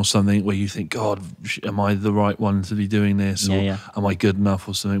syndrome or something where you think, God, am I the right one to be doing this? Or am I good enough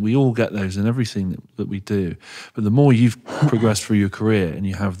or something? We all get those in everything that we do. But the more you've progressed through your career and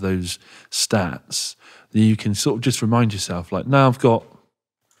you have those stats, then you can sort of just remind yourself, like, now I've got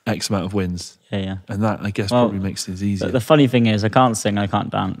X amount of wins. Yeah. And that, I guess, probably makes things easier. The funny thing is, I can't sing, I can't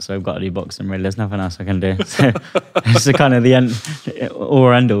dance, so I've got to do boxing, really. There's nothing else I can do. So it's the kind of the end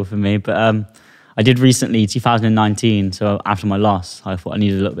or end all for me. But I did recently, 2019, so after my loss, I thought I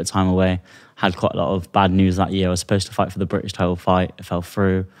needed a little bit of time away. Had quite a lot of bad news that year. I was supposed to fight for the British title fight. It fell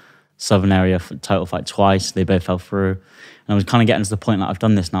through. Southern area title fight twice. They both fell through. And I was kind of getting to the point that I've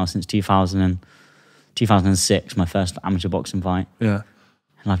done this now since 2006, my first amateur boxing fight. Yeah.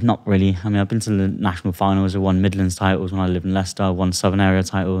 And I've not really, I've been to the national finals. I won Midlands titles when I lived in Leicester. I won Southern area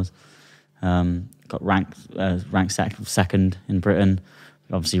titles. Got ranked second in Britain.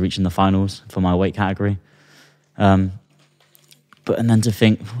 Obviously reaching the finals for my weight category. And then to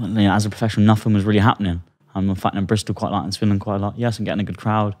think, as a professional, nothing was really happening. I'm fighting in Bristol quite a lot and Swindon quite a lot. Yes, I'm getting a good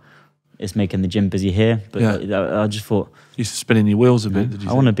crowd. It's making the gym busy here. But I just thought, you're spinning your wheels a bit. Did you?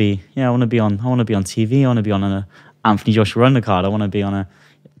 I want to be on TV. I want to be on an Anthony Joshua undercard. I want to be on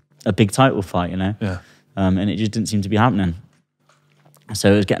a big title fight. Yeah. And it just didn't seem to be happening.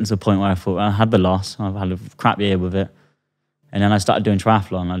 So it was getting to the point where I thought, I had the loss. I've had a crap year with it. And then I started doing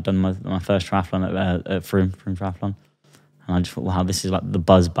triathlon. I'd done my first triathlon at Frome Triathlon. And I just thought, wow, this is like the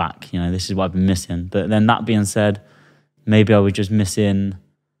buzz back. This is what I've been missing. But then that being said, maybe I was just missing,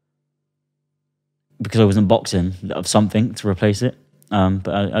 because I wasn't boxing, of something to replace it. But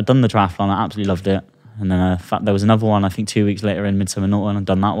I'd done the triathlon. I absolutely loved it. And then there was another one, I think 2 weeks later in Midsummer Norton. I'd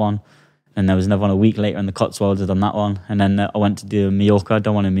done that one. And there was another one a week later in the Cotswolds. I'd done that one. And then I went to do Mallorca. I'd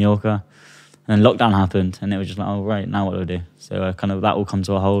done one in Mallorca. And then lockdown happened, and it was just like, oh, right, now what do I do? So that all come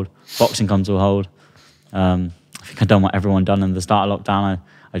to a hold. Boxing come to a hold. I think I'd done what everyone done in the start of lockdown.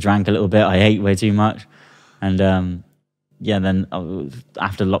 I drank a little bit. I ate way too much. And then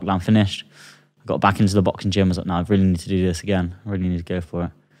after lockdown finished, I got back into the boxing gym. I was like, no, I really need to do this again. I really need to go for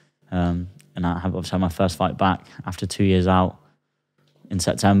it. And I have obviously had my first fight back after 2 years out in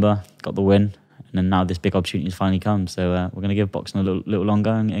September. Got the win. And then now this big opportunity has finally come. So we're going to give boxing a little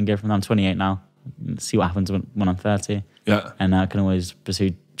longer and go from there. I'm 28 now. See what happens when I'm 30. Yeah. And I can always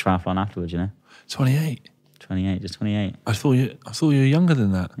pursue triathlon afterwards, 28? 28, just 28. I thought you were younger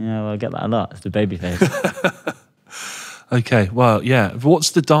than that. Yeah, well, I get that a lot. It's the baby face. Okay, well, yeah.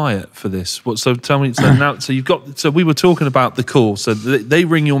 What's the diet for this? So tell me. So we were talking about the call. So they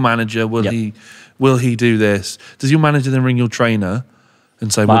ring your manager. Will he do this? Does your manager then ring your trainer?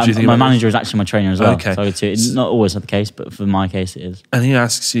 and say, what do you think my about manager is actually my trainer as well. Okay. So it's not always the case, but for my case, it is. And he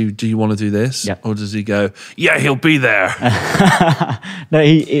asks you, do you want to do this? Yeah. Or does he go, yeah, he'll be there? No,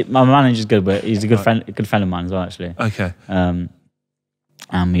 my manager's good, but he's a good friend of mine as well, actually. Okay. And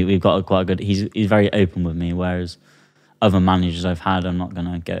we've got quite a good. He's very open with me, whereas other managers I've had, I'm not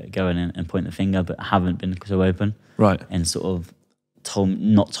gonna go in and point the finger, but haven't been so open. Right. And sort of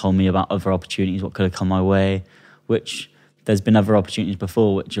not told me about other opportunities, what could have come my way, which there's been other opportunities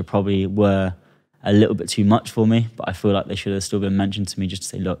before which were a little bit too much for me, but I feel like they should have still been mentioned to me just to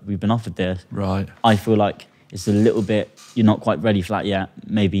say, look, we've been offered this. Right. I feel like it's a little bit, you're not quite ready for that yet.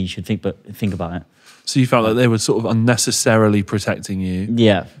 Maybe you should think about it. So you felt like they were sort of unnecessarily protecting you.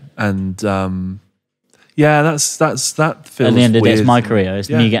 Yeah. And yeah, that feels At the end of the day, weird. it's my career. It's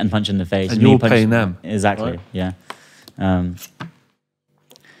me getting punched in the face. And me you're punching paying them. Exactly, Right. yeah.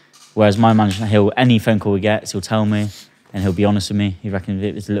 Whereas my manager, any phone call he gets, he'll tell me, and he'll be honest with me. He reckons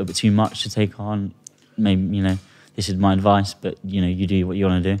if it's a little bit too much to take on, maybe, this is my advice, but, you do what you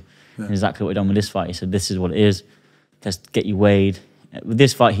want to do. Yeah. And exactly what he done with this fight. He said, this is what it is. Let's get you weighed. With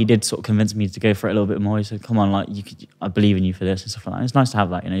this fight, he did sort of convince me to go for it a little bit more. He said, come on, I believe in you for this and stuff like that. It's nice to have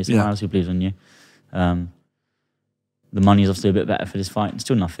that, someone else who believes in you. The money is obviously a bit better for this fight. It's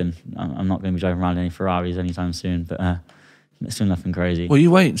still nothing. I'm not going to be driving around any Ferraris anytime soon, but it's still nothing crazy. Well, you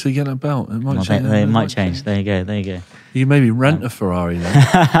wait until you get a belt. It might change. It might change. There you go. You maybe rent a Ferrari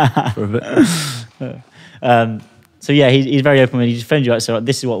then for a bit. So yeah, he's very open with it. He defends you. So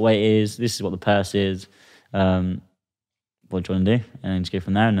this is what weight is. This is what the purse is. What do you want to do? And then just go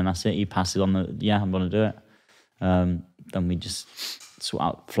from there. And then that's it. He passes on I'm going to do it. Then we just sort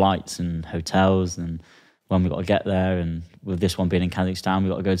out flights and hotels and when we got to get there. And with this one being in Kazakhstan, we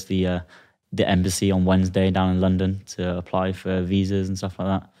got to go to the embassy on Wednesday down in London to apply for visas and stuff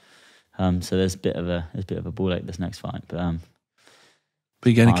like that. So there's a bit of a ball ache this next fight. But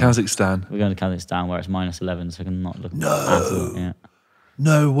you're going to Kazakhstan? We're going to Kazakhstan where it's -11, so I can not look No. at all. Yeah.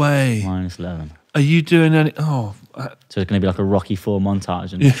 No way. -11. Are you doing any... Oh. So it's going to be like a Rocky IV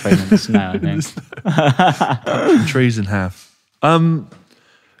montage and training the snow, I think. Punching trees in half.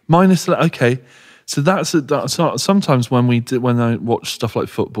 Okay. So that's sometimes when I watch stuff like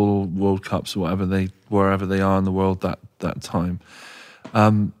football or World Cups or wherever they are in the world that time,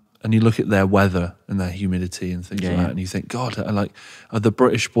 and you look at their weather and their humidity and things like that, and you think, God, are the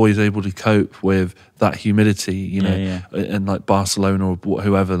British boys able to cope with that humidity? And like Barcelona or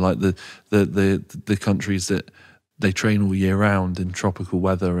whoever, like the countries that they train all year round in tropical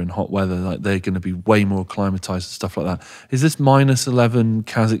weather and hot weather, like they're going to be way more acclimatized and stuff like that. Is this -11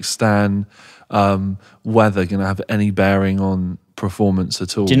 Kazakhstan weather going to have any bearing on performance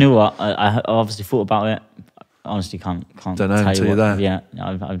at all? Do you know what? I obviously thought about it. I honestly can't Don't know until you're there. Yeah,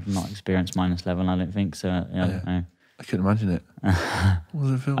 I've not experienced -11. I don't think so. Yeah, I don't know. I couldn't imagine it. What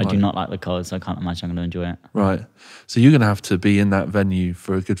does it feel like? I do not like the cold, so I can't imagine I'm going to enjoy it. Right. So you're going to have to be in that venue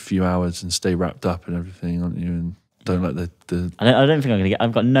for a good few hours and stay wrapped up and everything, aren't you? And don't let the... I don't think I'm going to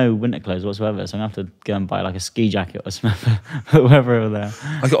I've got no winter clothes whatsoever, so I'm going to have to go and buy like a ski jacket or something wherever over there.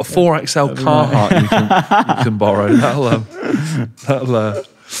 I got a 4XL Carhartt you can borrow.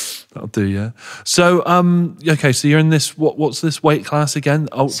 That'll do, yeah. So, okay, so you're in this, what's this weight class again?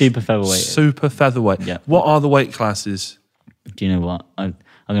 Oh, Super featherweight. Super featherweight. Yeah. What are the weight classes? Do you know what? I'm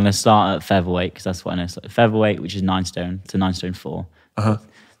going to start at featherweight because that's what I know. So featherweight, which is 9 stone to 9 stone 4.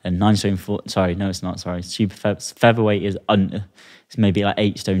 And 9 stone 4, sorry, no, it's not, sorry. Super featherweight is it's maybe like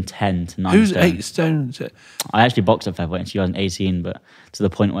 8 stone 10 to 9 Who's stone. 8 stone? I actually boxed at featherweight in 2018, but to the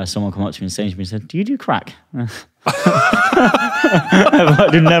point where someone came up to me and saying to me, said, do you do crack? I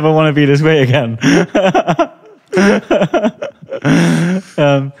do never want to be this way again.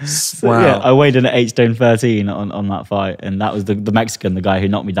 Wow. Yeah, I weighed in at 8 stone 13 on that fight, and that was the Mexican, the guy who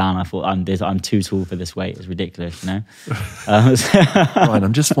knocked me down. I thought, I'm too tall for this weight. It's ridiculous, Right,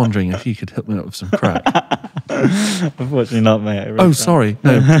 I'm just wondering if you could help me out with some crack. Unfortunately not, mate. Oh, sorry.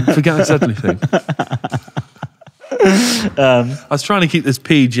 No, forget I said anything. I was trying to keep this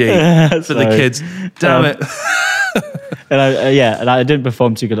PG for the kids. Damn it. And I didn't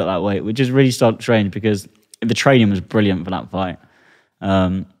perform too good at that weight. We just really started training because the training was brilliant for that fight.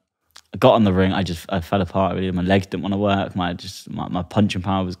 I got on the ring, I fell apart really. My legs didn't want to work. My punching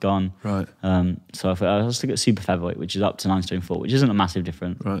power was gone. Right. So I thought I'll stick at super featherweight, which is up to 9 stone 4, which isn't a massive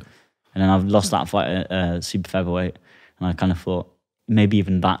difference. Right. And then I've lost that fight at super featherweight, and I kind of thought maybe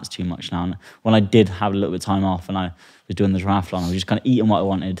even that's too much now. And when I did have a little bit of time off and I was doing the triathlon, I was just kind of eating what I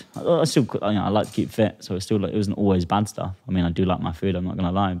wanted. I still, I like to keep fit, so it's still it wasn't always bad stuff. I mean, I do like my food. I'm not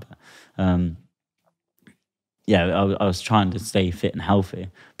gonna lie, but I was trying to stay fit and healthy,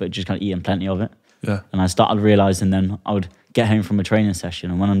 but just kind of eating plenty of it. Yeah. And I started realizing then I would get home from a training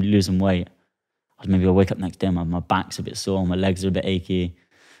session, and when I'm losing weight, maybe I'll wake up next day and my back's a bit sore, my legs are a bit achy.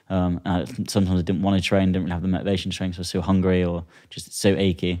 Sometimes I didn't want to train, didn't really have the motivation to train because I was so hungry or just so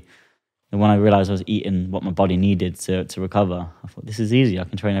achy. And when I realised I was eating what my body needed to recover, I thought, this is easy. I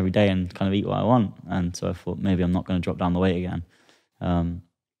can train every day and kind of eat what I want. And so I thought, maybe I'm not going to drop down the weight again.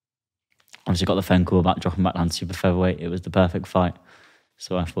 Obviously got the phone call about dropping back down to super featherweight. It was the perfect fight.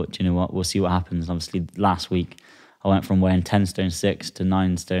 So I thought, do you know what? We'll see what happens. Obviously, last week, I went from weighing 10 stone 6 to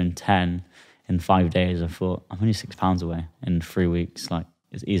 9 stone 10 in 5 days. I thought, I'm only 6 pounds away in 3 weeks. Like,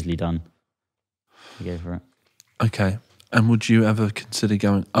 it's easily done. I go for it. Okay. And would you ever consider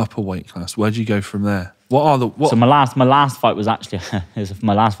going up a weight class? Where'd you go from there? So my last fight was actually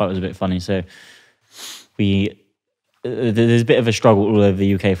my last fight was a bit funny. So there's a bit of a struggle all over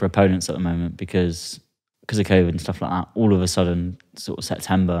the UK for opponents at the moment because of COVID and stuff like that. All of a sudden, sort of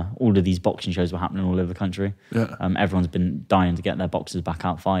September, all of these boxing shows were happening all over the country. Yeah. Everyone's been dying to get their boxers back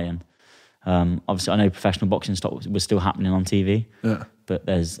out fighting. Obviously, I know professional boxing stock was still happening on TV. Yeah. But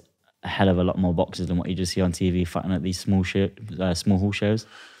there's a hell of a lot more boxers than what you just see on TV fighting at these small hall shows.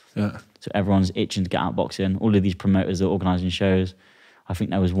 Yeah. So everyone's itching to get out boxing. All of these promoters are organising shows. I think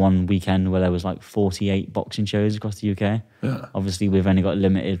there was one weekend where there was like 48 boxing shows across the UK. Yeah. Obviously, we've only got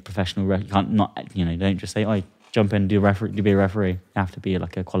limited professional. You can't don't just say, "Oh, jump in, do be a referee." You have to be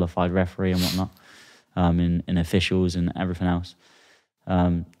like a qualified referee and whatnot, in officials and everything else.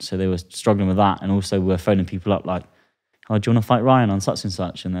 So they were struggling with that, and also we're phoning people up like, "Oh, do you want to fight Ryan on such and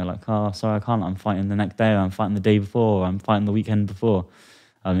such?" And they're like, "Oh, sorry, I can't. I'm fighting the next day. Or I'm fighting the day before. Or I'm fighting the weekend before."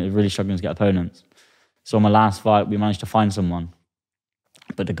 It was really struggling to get opponents. So on my last fight, we managed to find someone,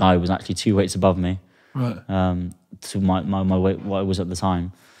 but the guy was actually 2 weights above me. Right. To my weight, what I was at the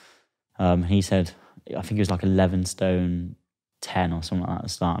time. He said, I think it was like 11 stone 10 or something like that at the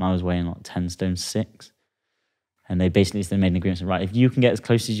start, and I was weighing like 10 stone 6. And they basically made an agreement, said, right, if you can get as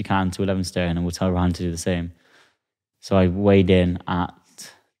close as you can to 11 stone, and we'll tell Ryan to do the same. So I weighed in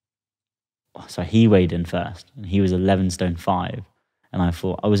he weighed in first, and he was 11 stone 5. And I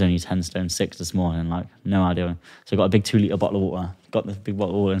thought, I was only 10 stone 6 this morning, like, no idea. So I got a big 2-litre bottle of water, got the big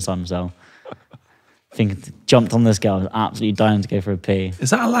bottle of water inside myself. Jumped on this girl, I was absolutely dying to go for a pee. Is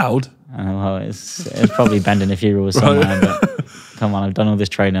that allowed? Well, it's probably bending a few rules somewhere, but come on, I've done all this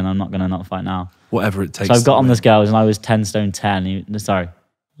training, I'm not going to not fight now. Whatever it takes. So I got on this girl, and I was 10 stone 10.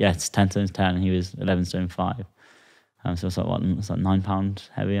 It's 10 stone 10, and he was 11 stone 5. So it's like 9 pounds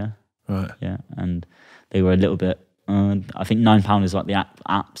heavier. Right. Yeah, and they were a little bit, I think £9 is like the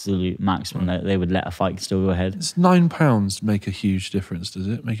absolute maximum that they would let a fight still go ahead. Does £9 make a huge difference? Does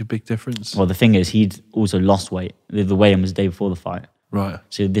it make a big difference? Well, the thing is, he'd also lost weight. The weigh-in was the day before the fight. Right.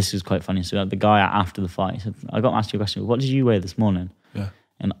 So this was quite funny. So the guy after the fight, he said, I got to ask you a question. What did you weigh this morning? Yeah.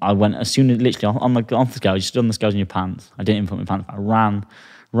 And I went, as soon as, literally, on the scale, you stood on the scales in your pants. I didn't even put my pants back. I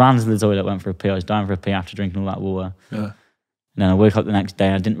ran to the toilet, went for a pee. I was dying for a pee after drinking all that water. Yeah. And then I woke up the next day.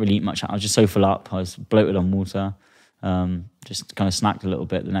 I didn't really eat much. I was just so full up. I was bloated on water. Just kind of snacked a little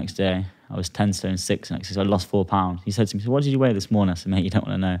bit the next day. I was 10 stone 6 next day, so I lost 4 pounds. He said to me, so what did you weigh this morning? I said, mate, you don't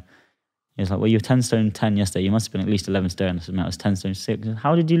want to know. He was like, well, you were 10 stone 10 yesterday. You must have been at least 11 stone. I said, mate, I was 10 stone 6. Said,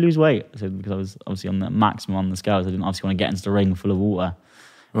 how did you lose weight? I said, because I was obviously on the maximum on the scales. I didn't obviously want to get into the ring full of water.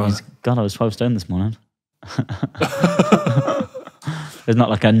 Right. He said, God, I was 12 stone this morning. There's not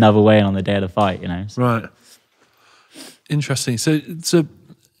like another weigh-in on the day of the fight, you know. So. Right. Interesting. So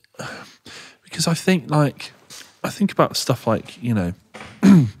because I think about stuff like,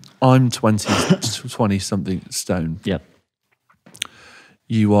 I'm 20 something stone. Yep.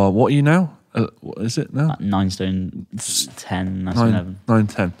 You are, what are you now? What is it now? 9 stone 10, 9 stone 11. 9,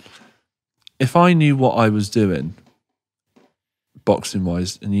 10. If I knew what I was doing, boxing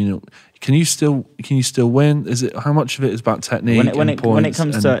wise, and can you still win? Is it, how much of it is about technique? When it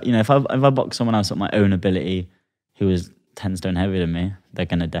comes to, if I box someone else at my own ability who is 10 stone heavier than me, they're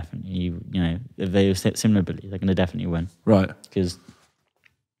going to definitely, if they have similar ability, they're going to definitely win. Right. Because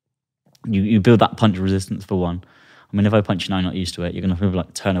you build that punch resistance for one. I mean, if I punch you now, you're not used to it, you're going to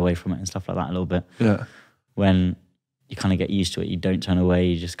like turn away from it and stuff like that a little bit. Yeah. When you kind of get used to it, you don't turn away,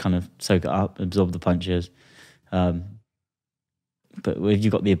 you just kind of soak it up, absorb the punches. But if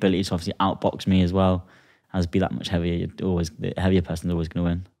you've got the ability to obviously outbox me as well, as be that much heavier, the heavier person's always going to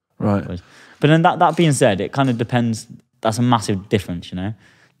win. Right. Always. But then that being said, it kind of depends. That's a massive difference,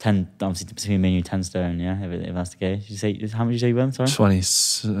 10, obviously between me and you, 10 stone, yeah, if that's the case. You say, how much did you say you won, sorry?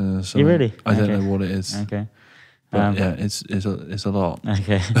 20. You really? I don't know what it is. Okay. But yeah, it's a lot.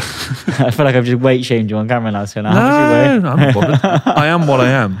 Okay. I feel like I've just weight shamed you on camera now, so now no, I'm not bothered. I am what I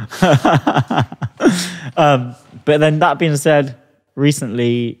am. But then that being said,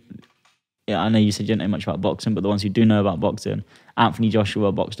 recently, I know you said you don't know much about boxing, but the ones who do know about boxing, Anthony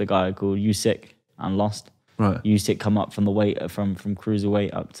Joshua boxed a guy called Usyk and lost. Right. Usyk come up from the weight from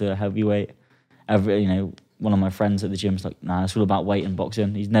cruiserweight up to heavyweight. One of my friends at the gym was like, "Nah, it's all about weight and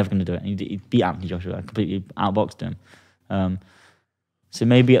boxing. He's never going to do it." And he beat Anthony Joshua, completely outboxed him. So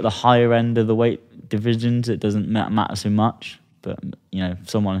maybe at the higher end of the weight divisions, it doesn't matter so much. But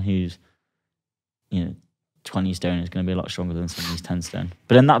someone who's 20 stone is going to be a lot stronger than someone who's 10 stone.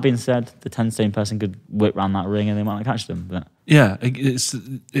 But then that being said, the 10 stone person could whip around that ring and they might not catch them. But yeah,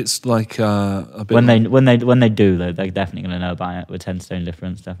 it's like a bit. When they do though, they're definitely going to know about it with 10 stone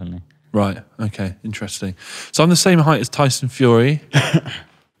difference, definitely. Right. Okay. Interesting. So I'm the same height as Tyson Fury.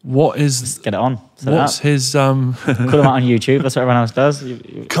 What is? Let's get it on. What's his? Put him out on YouTube. That's what everyone else does.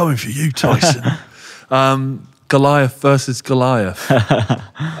 Coming for you, Tyson. Goliath versus Goliath.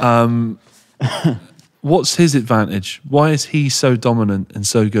 What's his advantage? Why is he so dominant and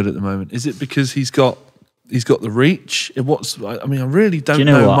so good at the moment? Is it because he's got the reach? I really don't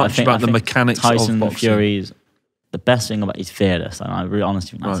know much about the mechanics of boxing. Tyson Fury's the best thing about he's fearless, and I really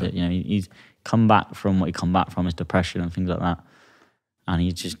honestly think that's it. He's come back from what he come back from, his depression and things like that, and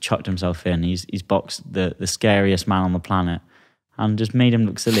he's just chucked himself in. He's boxed the scariest man on the planet, and just made him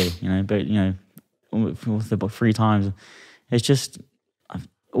look silly. But 3 times, it's just.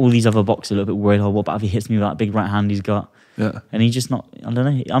 All these other boxers are a little bit worried, what about if he hits me with that big right hand he's got? Yeah. And he's just not, I don't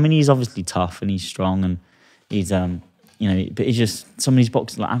know. I mean, he's obviously tough and he's strong and he's, but he's just, some of these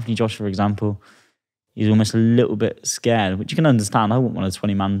boxers, like Anthony Joshua, for example, he's almost a little bit scared, which you can understand. I wouldn't want a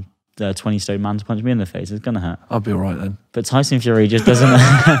 20 stone man to punch me in the face. It's going to hurt. I'll be all right then. But Tyson Fury just doesn't.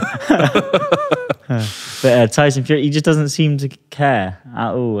 Tyson Fury, he just doesn't seem to care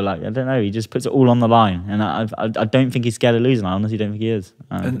at all. Like, I don't know, he just puts it all on the line, and I don't think he's scared of losing. I honestly don't think he is.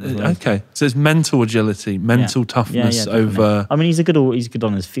 Okay, so it's mental agility, mental toughness over. I mean, he's good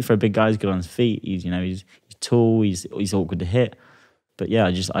on his feet for a big guy. He's good on his feet. He's tall. He's awkward to hit. But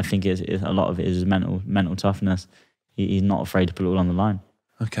yeah, I think it's a lot of it is mental toughness. He's not afraid to put it all on the line.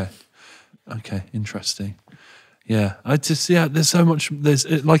 Okay, interesting. Yeah, there's so much,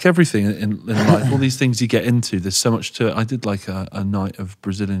 like everything in life, all these things you get into, there's so much to it. I did like a night of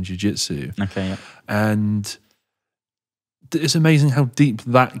Brazilian Jiu-Jitsu. Okay, yeah. And it's amazing how deep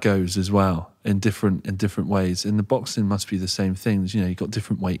that goes as well in different ways. In the boxing must be the same things. You've got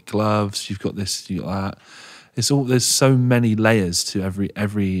different weight gloves, you've got this, you've got that. There's so many layers to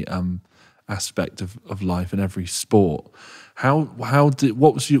every aspect of life and every sport. What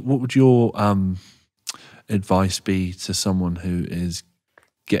would your advice be to someone who is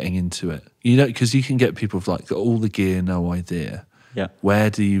getting into it? Because you can get people with like all the gear, no idea. Yeah. Where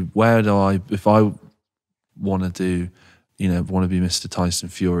do I, if I want to do, want to be Mr. Tyson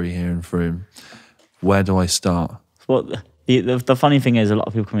Fury here in Frome, where do I start? Well, the funny thing is, a lot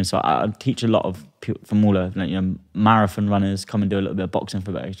of people come in. So I teach a lot of people from all over, marathon runners come and do a little bit of boxing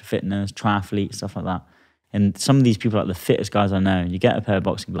for extra fitness, triathletes, stuff like that. And some of these people are like the fittest guys I know. You get a pair of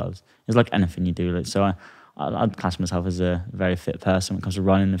boxing gloves. It's like anything you do. So I'd class myself as a very fit person when it comes to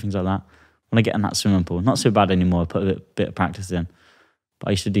running and things like that. When I get in that swimming pool, not so bad anymore. I put a bit of practice in. But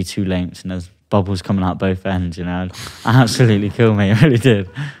I used to do 2 lengths and there's bubbles coming out both ends, Absolutely kill me, it really did.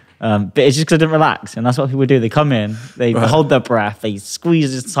 But it's just because I didn't relax. And that's what people do. They come in, they hold their breath, they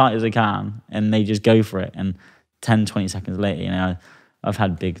squeeze as tight as they can, and they just go for it. And 10, 20 seconds later, I've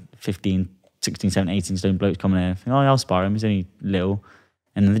had big 15, 16, 17, 18 stone blokes coming in. I'll spar him, he's only little.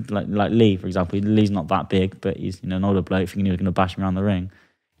 And like Lee, for example, Lee's not that big, but he's an older bloke thinking he was going to bash me around the ring.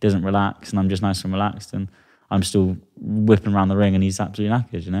 He doesn't relax, and I'm just nice and relaxed, and I'm still whipping around the ring, and he's absolutely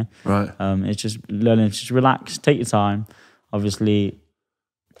knackered, Right. It's just learning to just relax, take your time. Obviously,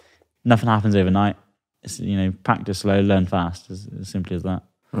 nothing happens overnight. It's, practice slow, learn fast, as simply as that.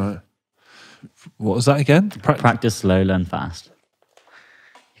 Right. What was that again? Practice slow, learn fast.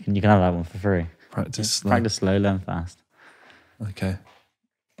 You can have that one for free. Practice slow, learn fast. Okay.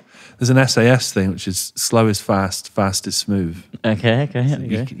 There's an SAS thing, which is slow is fast, fast is smooth. Okay. You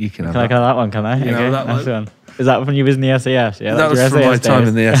can have that. Can I have that one, can I? You can have that one. Is that when you was in the SAS? Yeah, that was from my time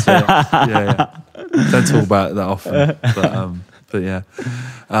in the SAS. Yeah. Don't talk about it that often. But yeah.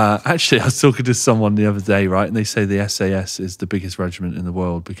 Actually, I was talking to someone the other day, right? And they say the SAS is the biggest regiment in the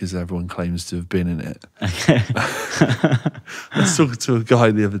world because everyone claims to have been in it. Okay. I was talking to a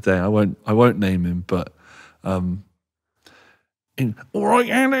guy the other day. I won't name him, but all right,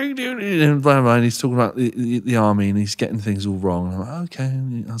 and blah, blah, and he's talking about the army and he's getting things all wrong. And I'm like, okay.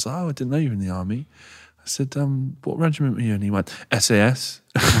 And I was like, I didn't know you were in the army. I said, what regiment were you in? He went, SAS.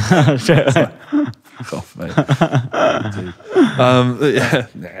 Fuck off, mate.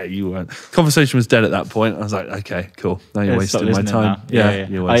 Yeah, you weren't. Conversation was dead at that point. I was like, okay, cool. Now you're wasting my time. Yeah.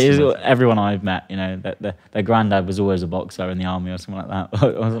 You're wasting my time. Everyone I've met, their granddad was always a boxer in the army or something like that. I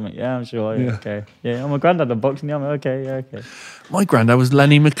was like, yeah, I'm sure. Yeah. Okay. Yeah, my granddad had boxing in the army. Okay, yeah, okay. My granddad was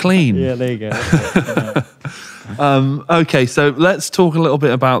Lenny McLean. Yeah, there you go. Okay, okay, so let's talk a little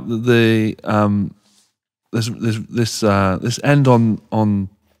bit about the this end on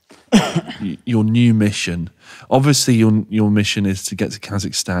your new mission. Obviously, your mission is to get to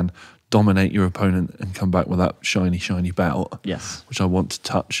Kazakhstan, dominate your opponent, and come back with that shiny belt. Yes, which I want to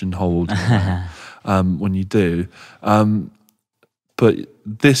touch and hold when you do. But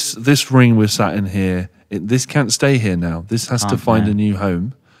this ring we're sat in here, this can't stay here now. This has to find a new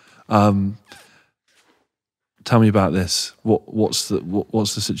home. Tell me about this. What's the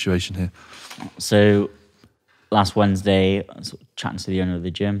situation here? So last Wednesday, I was chatting to the owner of the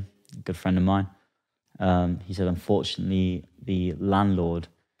gym, a good friend of mine. He said, unfortunately, the landlord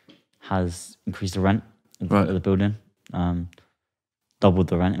has increased the rent of the building, doubled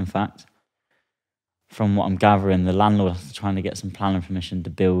the rent, in fact. From what I'm gathering, the landlord is trying to get some planning permission to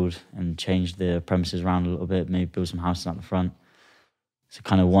build and change the premises around a little bit, maybe build some houses out the front. So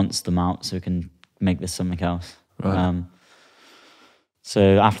kind of wants them out so we can make this something else. Right.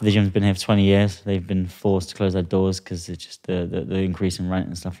 So after the gym's been here for 20 years, they've been forced to close their doors because it's just the increase in rent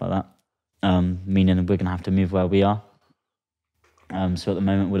and stuff like that, meaning we're going to have to move where we are. So at the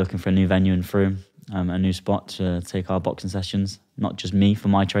moment, we're looking for a new venue in Frome, a new spot to take our boxing sessions. Not just me for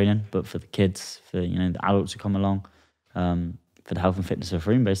my training, but for the kids, for the adults who come along, for the health and fitness of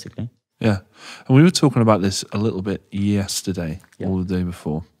Frome, basically. Yeah, and we were talking about this a little bit yesterday, or the day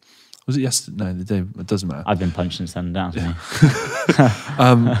before. Was it yesterday? No, the day. It doesn't matter. I've been punched since then, down to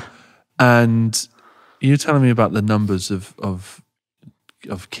me. And you're telling me about the numbers of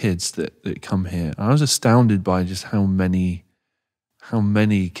kids that come here. I was astounded by just how many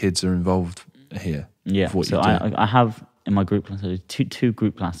kids are involved here. Yeah, so I have in my group classes two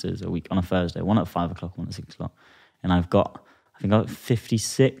group classes a week on a Thursday, one at 5 o'clock, one at 6 o'clock, and I think I've got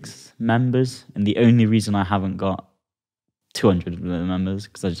 56 members. And the only reason I haven't got 200 members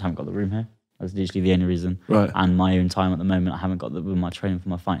because I just haven't got the room here. That's literally the only reason. Right. And my own time at the moment, I haven't got with my training for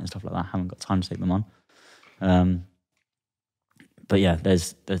my fight and stuff like that. I haven't got time to take them on. But yeah,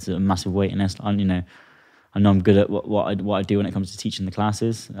 there's a massive waiting list. I know I'm good at what I do when it comes to teaching the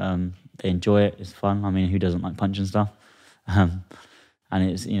classes. They enjoy it. It's fun. I mean, who doesn't like punching stuff? And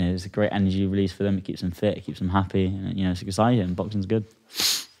it's it's a great energy release for them. It keeps them fit. It keeps them happy. And it's exciting. And boxing's good.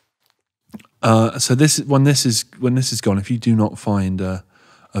 So when this is gone, if you do not find a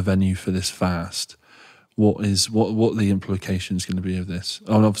venue for this fast, what are the implications going to be of this?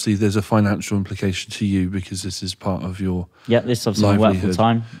 And obviously, there's a financial implication to you because this is part of your this obviously work full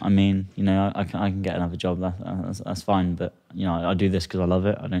time. I mean, I can get another job. That's fine. But I do this because I love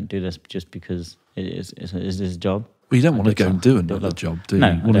it. I don't do this just because it's a job. Well, you don't want to go and do another job, do you? No,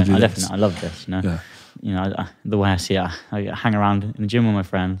 I definitely. I love this. The way I see it, I hang around in the gym with my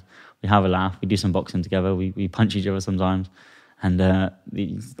friends. We have a laugh. We do some boxing together. We punch each other sometimes. And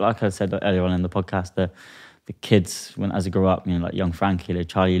like I said earlier on in the podcast, the kids, as they grow up, like young Frankie,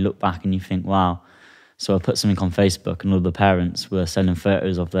 Charlie, you look back and you think, wow. So I put something on Facebook and all the parents were sending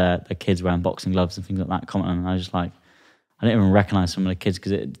photos of their kids wearing boxing gloves and things like that, commenting. And I was just like, I don't even recognise some of the kids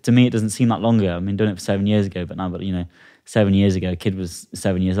because to me it doesn't seem that long ago. I mean, doing it for 7 years ago, but 7 years ago, a kid was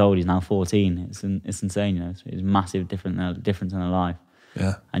 7 years old. He's now 14. It's insane. It's a massive difference in their life.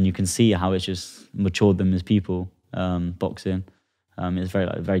 Yeah, and you can see how it's just matured them as people. Boxing, it's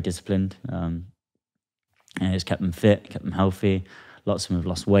very disciplined. And it's kept them fit, kept them healthy. Lots of them have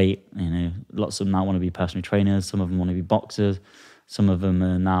lost weight. Lots of them now want to be personal trainers. Some of them want to be boxers. Some of them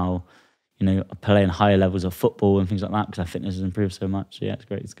are now, playing higher levels of football and things like that because their fitness has improved so much. So yeah, it's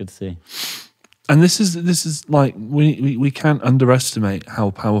great. It's good to see. And this is like we can't underestimate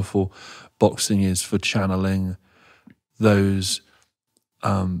how powerful boxing is for channeling those.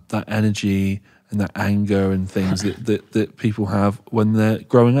 That energy and that anger and things that people have when they're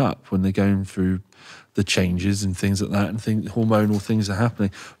growing up, when they're going through the changes and things like that, and hormonal things are happening.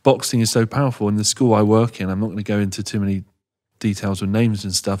 Boxing is so powerful. In the school I work in, I'm not going to go into too many details with names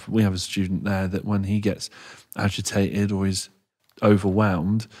and stuff, but we have a student there that when he gets agitated or is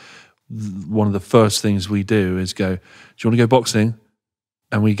overwhelmed, one of the first things we do is go, do you want to go boxing?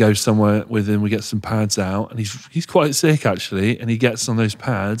 And we go somewhere with him, we get some pads out, and he's quite sick actually, and he gets on those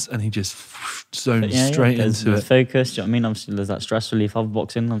pads and he just zones straight into it. Focus, do you know what I mean? Obviously there's that stress relief of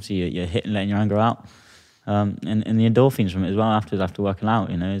boxing, obviously you're hitting, letting your anger out. And the endorphins from it as well after working out,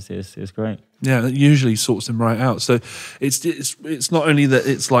 it's great. Yeah, it usually sorts them right out. So it's not only that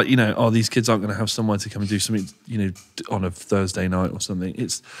it's like, you know, oh, these kids aren't going to have somewhere to come and do something, you know, on a Thursday night or something.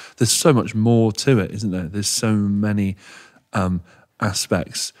 There's so much more to it, isn't there? There's so many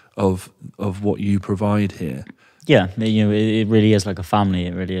aspects of what you provide here. Yeah, you know, it really is like a family.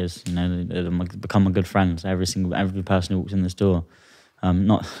 It really is. You know, they become a good friends. Every person who walks in this door.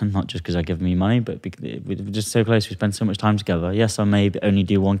 Not just because they give me money, but we're just so close. We spend so much time together. Yes, I may only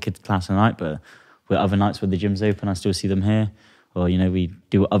do one kid's class a night, but with other nights where the gym's open, I still see them here. Or, you know, we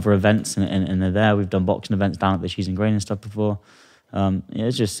do other events and they're there. We've done boxing events down at the Cheese and Grain and stuff before. Yeah,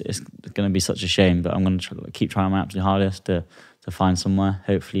 it's going to be such a shame, but I'm going to keep trying my absolute hardest to find somewhere.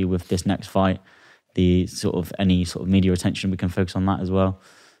 Hopefully, with this next fight, any sort of media attention, we can focus on that as well.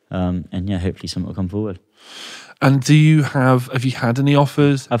 And yeah, hopefully something will come forward. And have you had any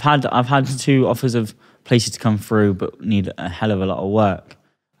offers? I've had 2 offers of places to come through, but need a hell of a lot of work.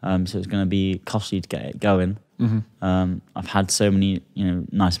 So it's going to be costly to get it going. Mm-hmm. I've had so many, you know,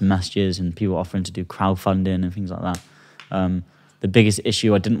 nice messages and people offering to do crowdfunding and things like that. The biggest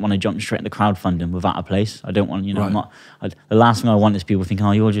issue, I didn't want to jump straight into crowdfunding without a place. I don't want, you know, right. The last thing I want is people thinking,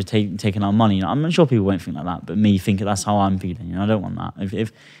 oh, you're just taking our money. You know, I'm sure people won't think like that, but me thinking that's how I'm feeling. You know, I don't want that.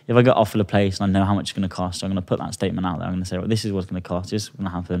 If I get offered a place and I know how much it's going to cost, I'm going to put that statement out there. I'm going to say, well, this is what's going to cost. This is what's going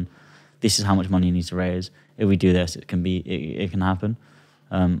to happen. This is how much money you need to raise. If we do this, it can happen.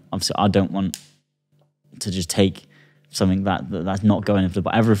 Obviously, I don't want to just take something that's not going into,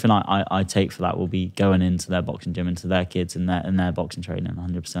 but everything I take for that will be going into their boxing gym, into their kids and their boxing training,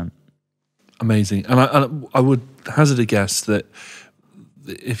 100%. Amazing. And I would hazard a guess that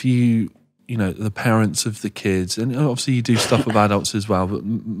if you know, the parents of the kids, and obviously you do stuff with adults as well, but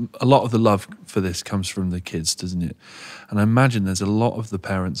a lot of the love for this comes from the kids, doesn't it? And I imagine there's a lot of the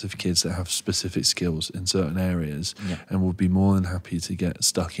parents of kids that have specific skills in certain areas and would be more than happy to get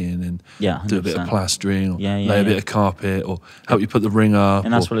stuck in and do a bit of plastering or lay a bit of carpet or help you put the ring up.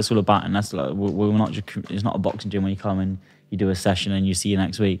 And that's what it's all about. And that's like, we're not just, it's not a boxing gym where you come and you do a session and you see you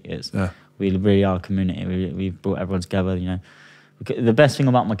next week. We really are a community. We've brought everyone together, you know. The best thing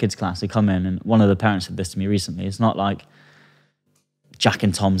about my kids' class, they come in, and one of the parents said this to me recently, it's not like Jack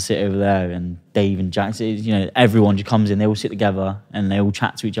and Tom sit over there and Dave and Jack, you know, everyone just comes in, they all sit together and they all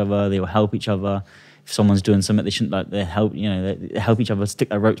chat to each other, they all help each other. If someone's doing something they shouldn't, like, they help, you know, they help each other stick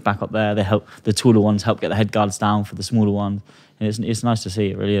their ropes back up there, they help the taller ones help get the head guards down for the smaller ones. And it's nice to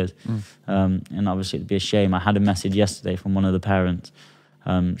see, it really is. And obviously it'd be a shame. I had a message yesterday from one of the parents.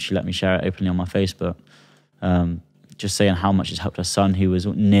 She let me share it openly on my Facebook. Just saying how much it's helped her son, who was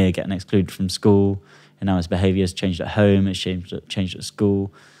near getting excluded from school, and now his behaviour has changed at home, it's changed at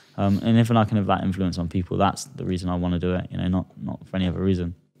school. And if I can have that influence on people, that's the reason I want to do it, you know, not for any other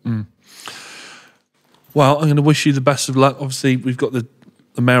reason. Well, I'm going to wish you the best of luck. Obviously, we've got the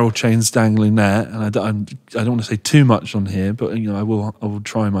mayoral chains dangling there, and I don't want to say too much on here, but you know, I will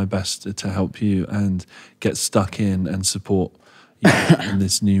try my best to help you and get stuck in and support in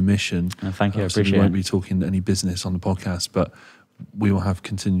this new mission. Thank you, I appreciate it. We won't be talking any business on the podcast, but we will have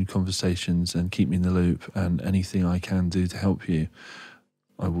continued conversations and keep me in the loop, and anything I can do to help you,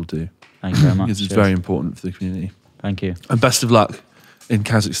 I will do. Thank you very much. Because it's very important for the community. Thank you. And best of luck in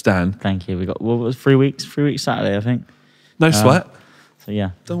Kazakhstan. Thank you. We got, what was 3 weeks? 3 weeks Saturday, I think. No sweat. So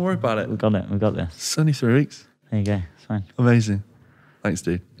yeah. Don't worry about it. We got it. We got this. It's only 3 weeks. There you go. It's fine. Amazing. Thanks,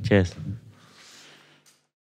 dude. Cheers.